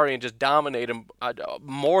Bakhtiari and just dominate him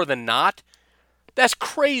more than not, that's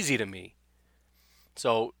crazy to me.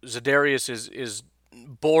 So Za'Darius is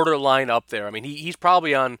borderline up there. I mean, he's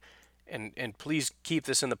probably on, and please keep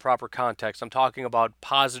this in the proper context. I'm talking about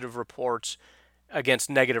positive reports against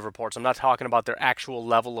negative reports. I'm not talking about their actual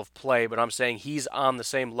level of play, but I'm saying he's on the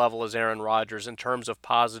same level as Aaron Rodgers in terms of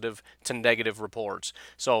positive to negative reports.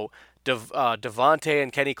 So Devontae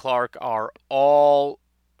and Kenny Clark are all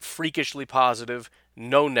freakishly positive,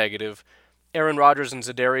 no negative. Aaron Rodgers and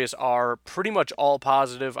Za'Darius are pretty much all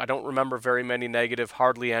positive. I don't remember very many negative,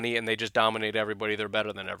 hardly any, and they just dominate everybody. They're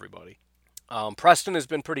better than everybody. Preston has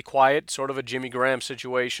been pretty quiet, sort of a Jimmy Graham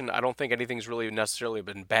situation. I don't think anything's really necessarily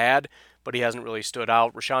been bad, but he hasn't really stood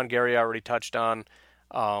out. Rashawn Gary I already touched on,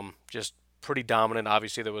 just pretty dominant.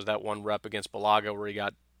 Obviously, there was that one rep against Balaga where he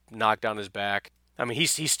got knocked on his back. I mean,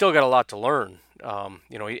 he's still got a lot to learn.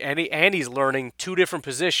 And he's learning two different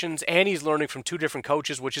positions, and he's learning from two different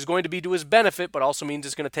coaches, which is going to be to his benefit, but also means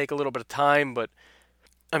it's going to take a little bit of time. But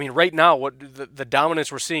I mean, right now, what the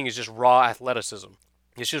dominance we're seeing is just raw athleticism.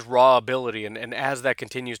 It's just raw ability, and as that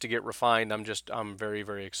continues to get refined, I'm very,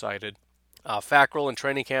 very excited. Fackrell in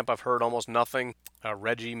training camp, I've heard almost nothing.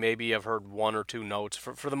 Reggie, maybe I've heard one or two notes.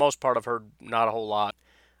 For the most part, I've heard not a whole lot.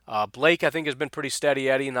 Blake, I think, has been pretty steady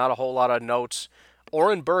Eddie, not a whole lot of notes.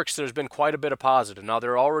 Oren Burks, there's been quite a bit of positive. Now,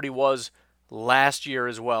 there already was last year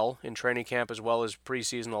as well, in training camp as well as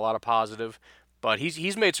preseason, a lot of positive. But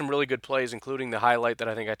he's made some really good plays, including the highlight that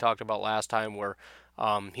I think I talked about last time where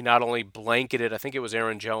he not only blanketed, I think it was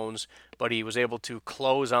Aaron Jones, but he was able to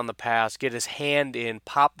close on the pass, get his hand in,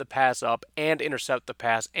 pop the pass up, and intercept the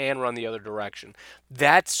pass and run the other direction.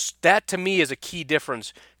 That to me is a key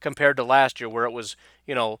difference compared to last year where it was,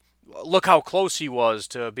 look how close he was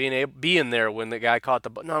to being there when the guy caught the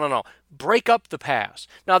ball. No. Break up the pass.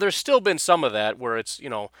 Now, there's still been some of that where it's,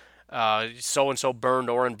 so-and-so burned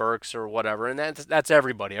Oren Burks or whatever, and that's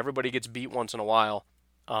everybody. Everybody gets beat once in a while.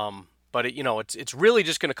 But it's really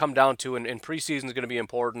just going to come down to, and preseason is going to be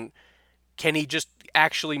important, can he just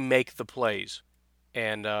actually make the plays?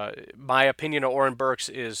 And my opinion of Oren Burks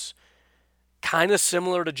is kind of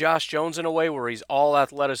similar to Josh Jones in a way where he's all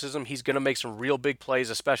athleticism. He's going to make some real big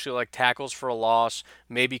plays, especially like tackles for a loss,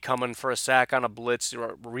 maybe coming for a sack on a blitz,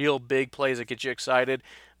 real big plays that get you excited,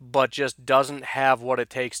 but just doesn't have what it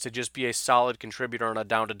takes to just be a solid contributor on a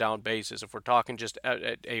down-to-down basis. If we're talking just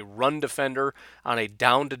a run defender on a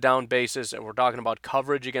down-to-down basis, and we're talking about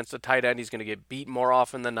coverage against the tight end, he's going to get beat more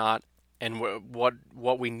often than not. And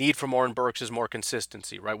what we need from Oren Burks is more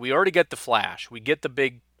consistency, right? We already get the flash. We get the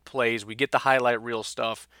big plays. We get the highlight reel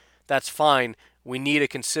stuff. That's fine. We need a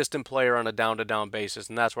consistent player on a down-to-down basis,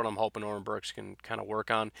 and that's what I'm hoping Oren Burks can kind of work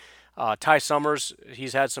on. Ty Summers,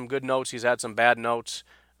 he's had some good notes. He's had some bad notes.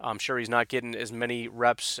 I'm sure he's not getting as many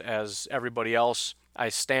reps as everybody else. I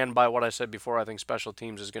stand by what I said before. I think special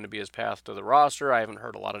teams is going to be his path to the roster. I haven't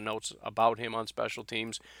heard a lot of notes about him on special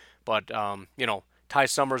teams. But, Ty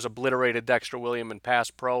Summers obliterated Dexter Williams in pass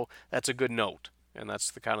pro. That's a good note. And that's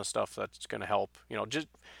the kind of stuff that's going to help, just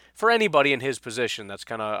for anybody in his position that's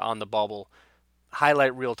kind of on the bubble.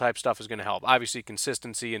 Highlight reel type stuff is going to help. Obviously,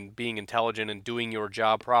 consistency and being intelligent and doing your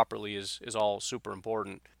job properly is all super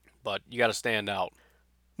important. But you got to stand out.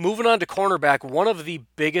 Moving on to cornerback, one of the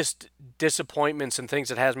biggest disappointments and things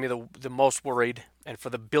that has me the most worried, and for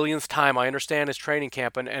the billionth time, I understand his training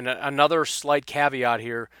camp, and another slight caveat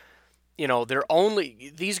here,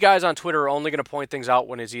 these guys on Twitter are only going to point things out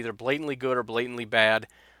when it's either blatantly good or blatantly bad,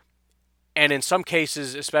 and in some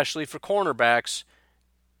cases, especially for cornerbacks,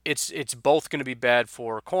 it's both going to be bad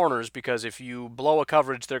for corners because if you blow a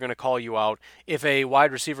coverage, they're going to call you out. If a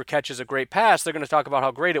wide receiver catches a great pass, they're going to talk about how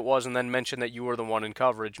great it was and then mention that you were the one in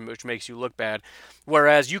coverage, which makes you look bad.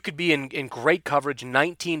 Whereas you could be in great coverage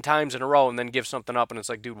 19 times in a row and then give something up, and it's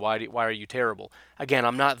like, dude, why are you terrible? Again,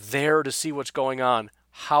 I'm not there to see what's going on.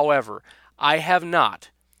 However, I have not,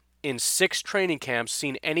 in 6 training camps,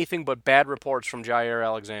 seen anything but bad reports from Jaire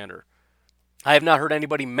Alexander. I have not heard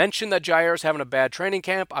anybody mention that Jair is having a bad training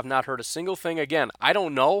camp. I've not heard a single thing. Again, I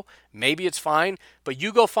don't know. Maybe it's fine. But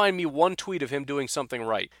you go find me one tweet of him doing something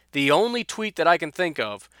right. The only tweet that I can think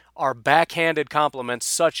of are backhanded compliments,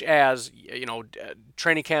 such as,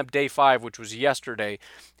 training camp day 5, which was yesterday.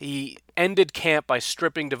 He ended camp by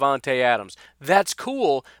stripping Davante Adams. That's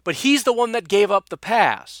cool, but he's the one that gave up the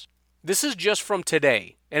pass. This is just from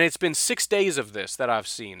today, and it's been 6 days of this that I've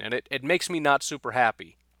seen, and it makes me not super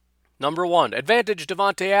happy. Number 1, advantage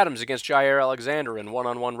Davante Adams against Jair Alexander in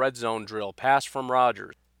one-on-one red zone drill, pass from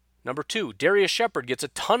Rodgers. Number 2, Darius Shepard gets a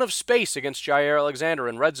ton of space against Jair Alexander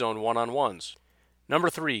in red zone one-on-ones. Number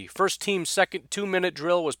 3, first team's second 2-minute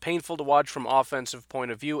drill was painful to watch from offensive point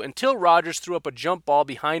of view until Rodgers threw up a jump ball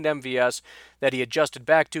behind MVS that he adjusted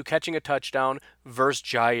back to, catching a touchdown versus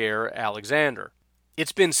Jair Alexander.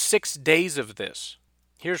 It's been 6 days of this.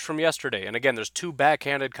 Here's from yesterday, and again, there's 2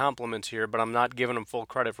 backhanded compliments here, but I'm not giving him full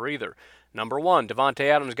credit for either. Number 1, Davante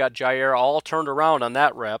Adams got Jair all turned around on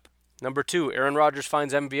that rep. Number 2, Aaron Rodgers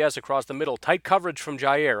finds MVS across the middle. Tight coverage from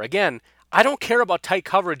Jair. Again, I don't care about tight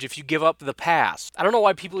coverage if you give up the pass. I don't know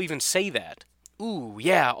why people even say that. Ooh,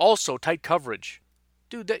 yeah, also tight coverage.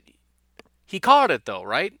 Dude, he caught it though,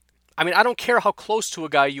 right? I mean, I don't care how close to a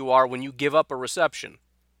guy you are when you give up a reception.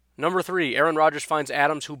 Number 3, Aaron Rodgers finds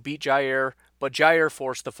Adams, who beat Jair, but Jair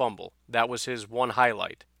forced the fumble. That was his one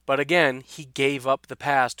highlight. But again, he gave up the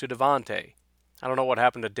pass to Davante. I don't know what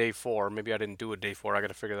happened to day 4. Maybe I didn't do a day 4. I got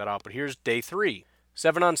to figure that out. But here's day 3.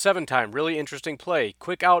 7-on-7 time. Really interesting play.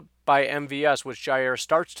 Quick out by MVS, which Jair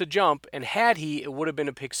starts to jump, and had he, it would have been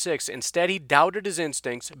a pick 6. Instead, he doubted his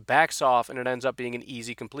instincts, backs off, and it ends up being an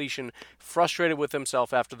easy completion. Frustrated with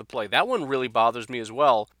himself after the play. That one really bothers me as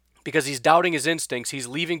well, because he's doubting his instincts, he's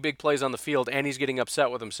leaving big plays on the field, and he's getting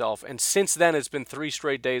upset with himself. And since then, it's been 3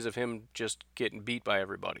 straight days of him just getting beat by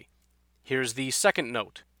everybody. Here's the second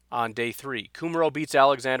note on day 3. Kumerow beats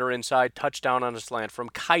Alexander inside, touchdown on a slant from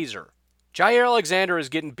Kaiser. Jair Alexander is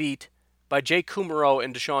getting beat by Jake Kumerow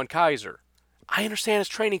and Deshaun Kaiser. I understand it's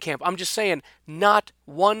training camp. I'm just saying, not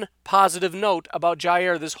one positive note about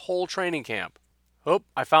Jair this whole training camp. Oh,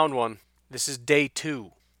 I found one. This is day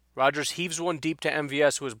 2. Rodgers heaves one deep to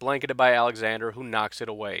MVS, who is blanketed by Alexander, who knocks it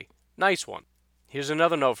away. Nice one. Here's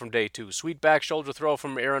another note from day 2. Sweet back shoulder throw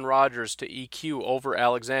from Aaron Rodgers to EQ over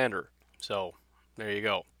Alexander. So, there you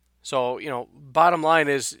go. So, bottom line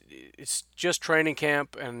is, it's just training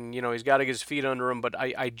camp, and, he's got to get his feet under him, but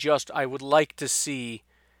I would like to see,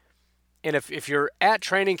 and if you're at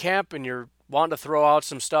training camp and you're wanting to throw out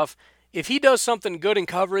some stuff, if he does something good in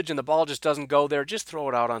coverage and the ball just doesn't go there, just throw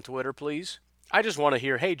it out on Twitter, please. I just want to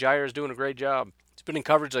hear, hey, Jair's doing a great job. He's been in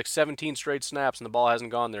coverage like 17 straight snaps, and the ball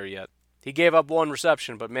hasn't gone there yet. He gave up 1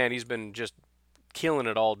 reception, but, man, he's been just killing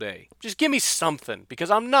it all day. Just give me something,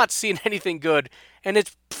 because I'm not seeing anything good, and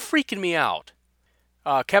it's freaking me out.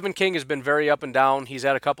 Kevin King has been very up and down. He's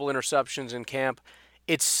had a couple interceptions in camp.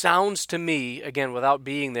 It sounds to me, again, without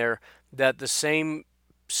being there, that the same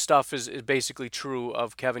stuff is basically true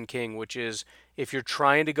of Kevin King, which is if you're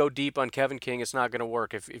trying to go deep on Kevin King, it's not going to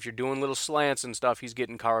work. If you're doing little slants and stuff, he's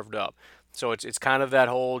getting carved up. So it's kind of that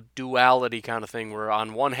whole duality kind of thing where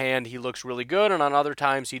on one hand he looks really good, and on other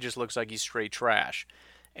times he just looks like he's straight trash.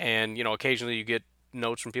 And, occasionally you get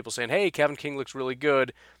notes from people saying, hey, Kevin King looks really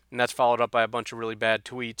good, and that's followed up by a bunch of really bad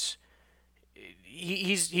tweets.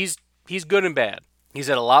 He's good and bad. He's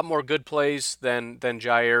had a lot more good plays than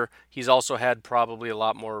Jair. He's also had probably a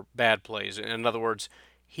lot more bad plays. In other words,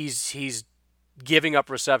 he's giving up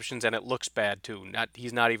receptions, and it looks bad too.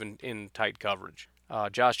 He's not even in tight coverage.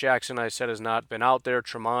 Josh Jackson, I said, has not been out there.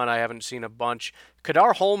 Tremont, I haven't seen a bunch.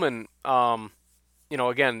 Kadar Holman,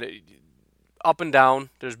 again, up and down.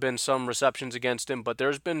 There's been some receptions against him, but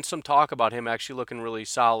there's been some talk about him actually looking really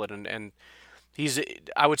solid, and he's,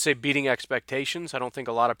 I would say, beating expectations. I don't think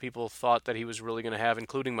a lot of people thought that he was really going to have,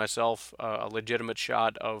 including myself, a legitimate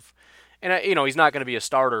shot of, and he's not going to be a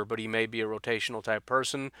starter, but he may be a rotational type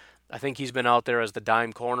person. I think he's been out there as the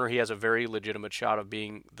dime corner. He has a very legitimate shot of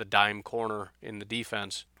being the dime corner in the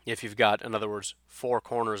defense if you've got, in other words, 4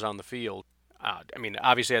 corners on the field.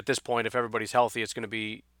 Obviously at this point, if everybody's healthy, it's going to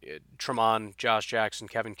be Tremont, Josh Jackson,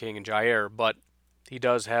 Kevin King, and Jair, but he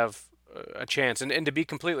does have a chance. And to be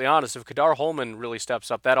completely honest, if Kadar Holman really steps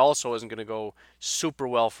up, that also isn't going to go super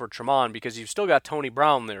well for Tremont because you've still got Tony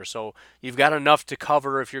Brown there. So you've got enough to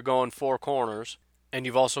cover if you're going 4 corners. And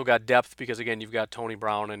you've also got depth because, again, you've got Tony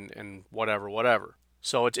Brown and whatever.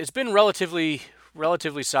 So it's been relatively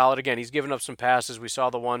solid. Again, he's given up some passes. We saw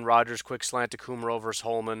the one Rodgers quick slant to Kumerow versus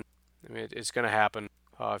Holman. It's going to happen.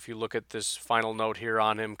 If you look at this final note here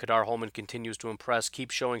on him, Kadar Holman continues to impress,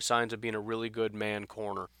 keeps showing signs of being a really good man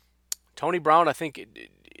corner. Tony Brown, I think,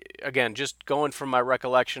 again, just going from my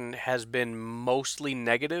recollection, has been mostly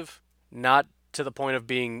negative, not to the point of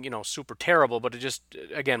being, super terrible, but it just,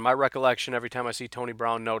 again, my recollection, every time I see Tony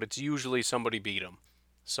Brown note, it's usually somebody beat him.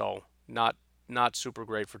 So not super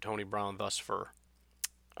great for Tony Brown thus far.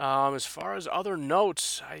 As far as other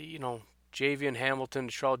notes, Javian Hamilton,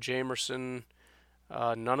 Charles Jamerson,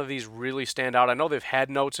 none of these really stand out. I know they've had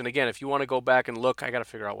notes, and again, if you want to go back and look, I got to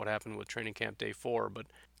figure out what happened with training camp day 4, but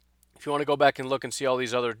if you want to go back and look and see all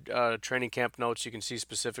these other training camp notes, you can see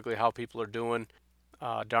specifically how people are doing.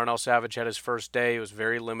 Darnell Savage had his first day. It was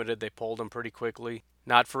very limited. They pulled him pretty quickly.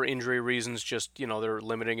 Not for injury reasons, just, they're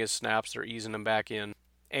limiting his snaps. They're easing him back in.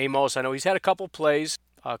 Amos, I know he's had a couple plays,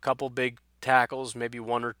 a couple big tackles, maybe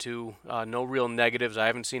one or two. No real negatives. I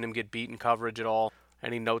haven't seen him get beat in coverage at all.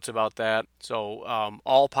 Any notes about that? So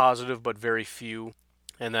all positive, but very few.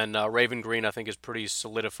 And then Raven Green, I think, is pretty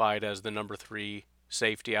solidified as the number 3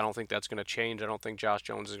 safety. I don't think that's going to change. I don't think Josh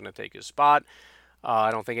Jones is going to take his spot.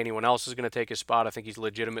 I don't think anyone else is going to take his spot. I think he's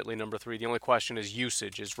legitimately number 3. The only question is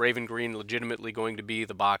usage. Is Raven Green legitimately going to be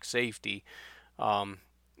the box safety? And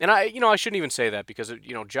I shouldn't even say that because,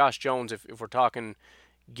 Josh Jones, if we're talking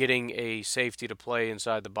getting a safety to play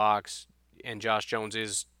inside the box and Josh Jones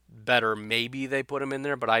is better, maybe they put him in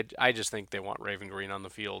there. But I just think they want Raven Green on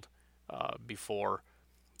the field before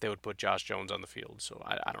they would put Josh Jones on the field. So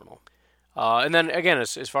I don't know. And then, again,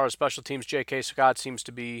 as far as special teams, J.K. Scott seems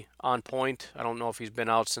to be on point. I don't know if he's been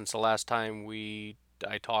out since the last time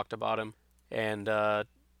I talked about him. And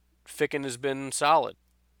Ficken has been solid.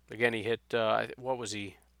 Again, he hit, what was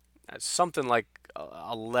he? Something like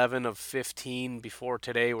 11 of 15 before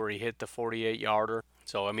today where he hit the 48-yarder.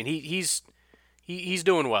 So, I mean, he's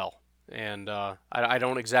doing well. And I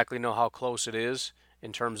don't exactly know how close it is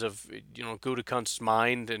in terms of, Gutekunst's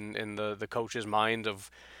mind and the coach's mind of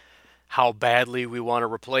how badly we want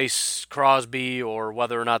to replace Crosby, or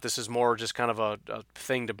whether or not this is more just kind of a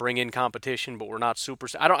thing to bring in competition, but we're not super.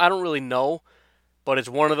 I don't really know, but it's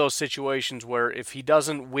one of those situations where if he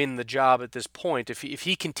doesn't win the job at this point, if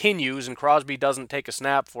he continues and Crosby doesn't take a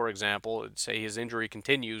snap, for example, say his injury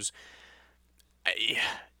continues,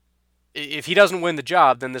 if he doesn't win the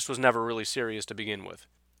job, then this was never really serious to begin with.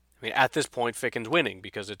 I mean, at this point, Ficken's winning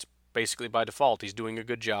because it's basically by default. He's doing a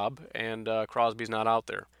good job, and Crosby's not out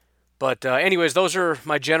there. But anyways, those are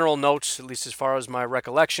my general notes, at least as far as my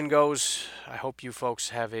recollection goes. I hope you folks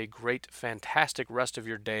have a great, fantastic rest of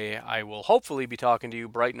your day. I will hopefully be talking to you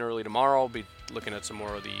bright and early tomorrow. I'll be looking at some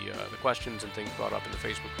more of the questions and things brought up in the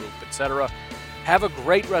Facebook group, etc. Have a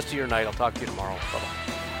great rest of your night. I'll talk to you tomorrow. Bye-bye.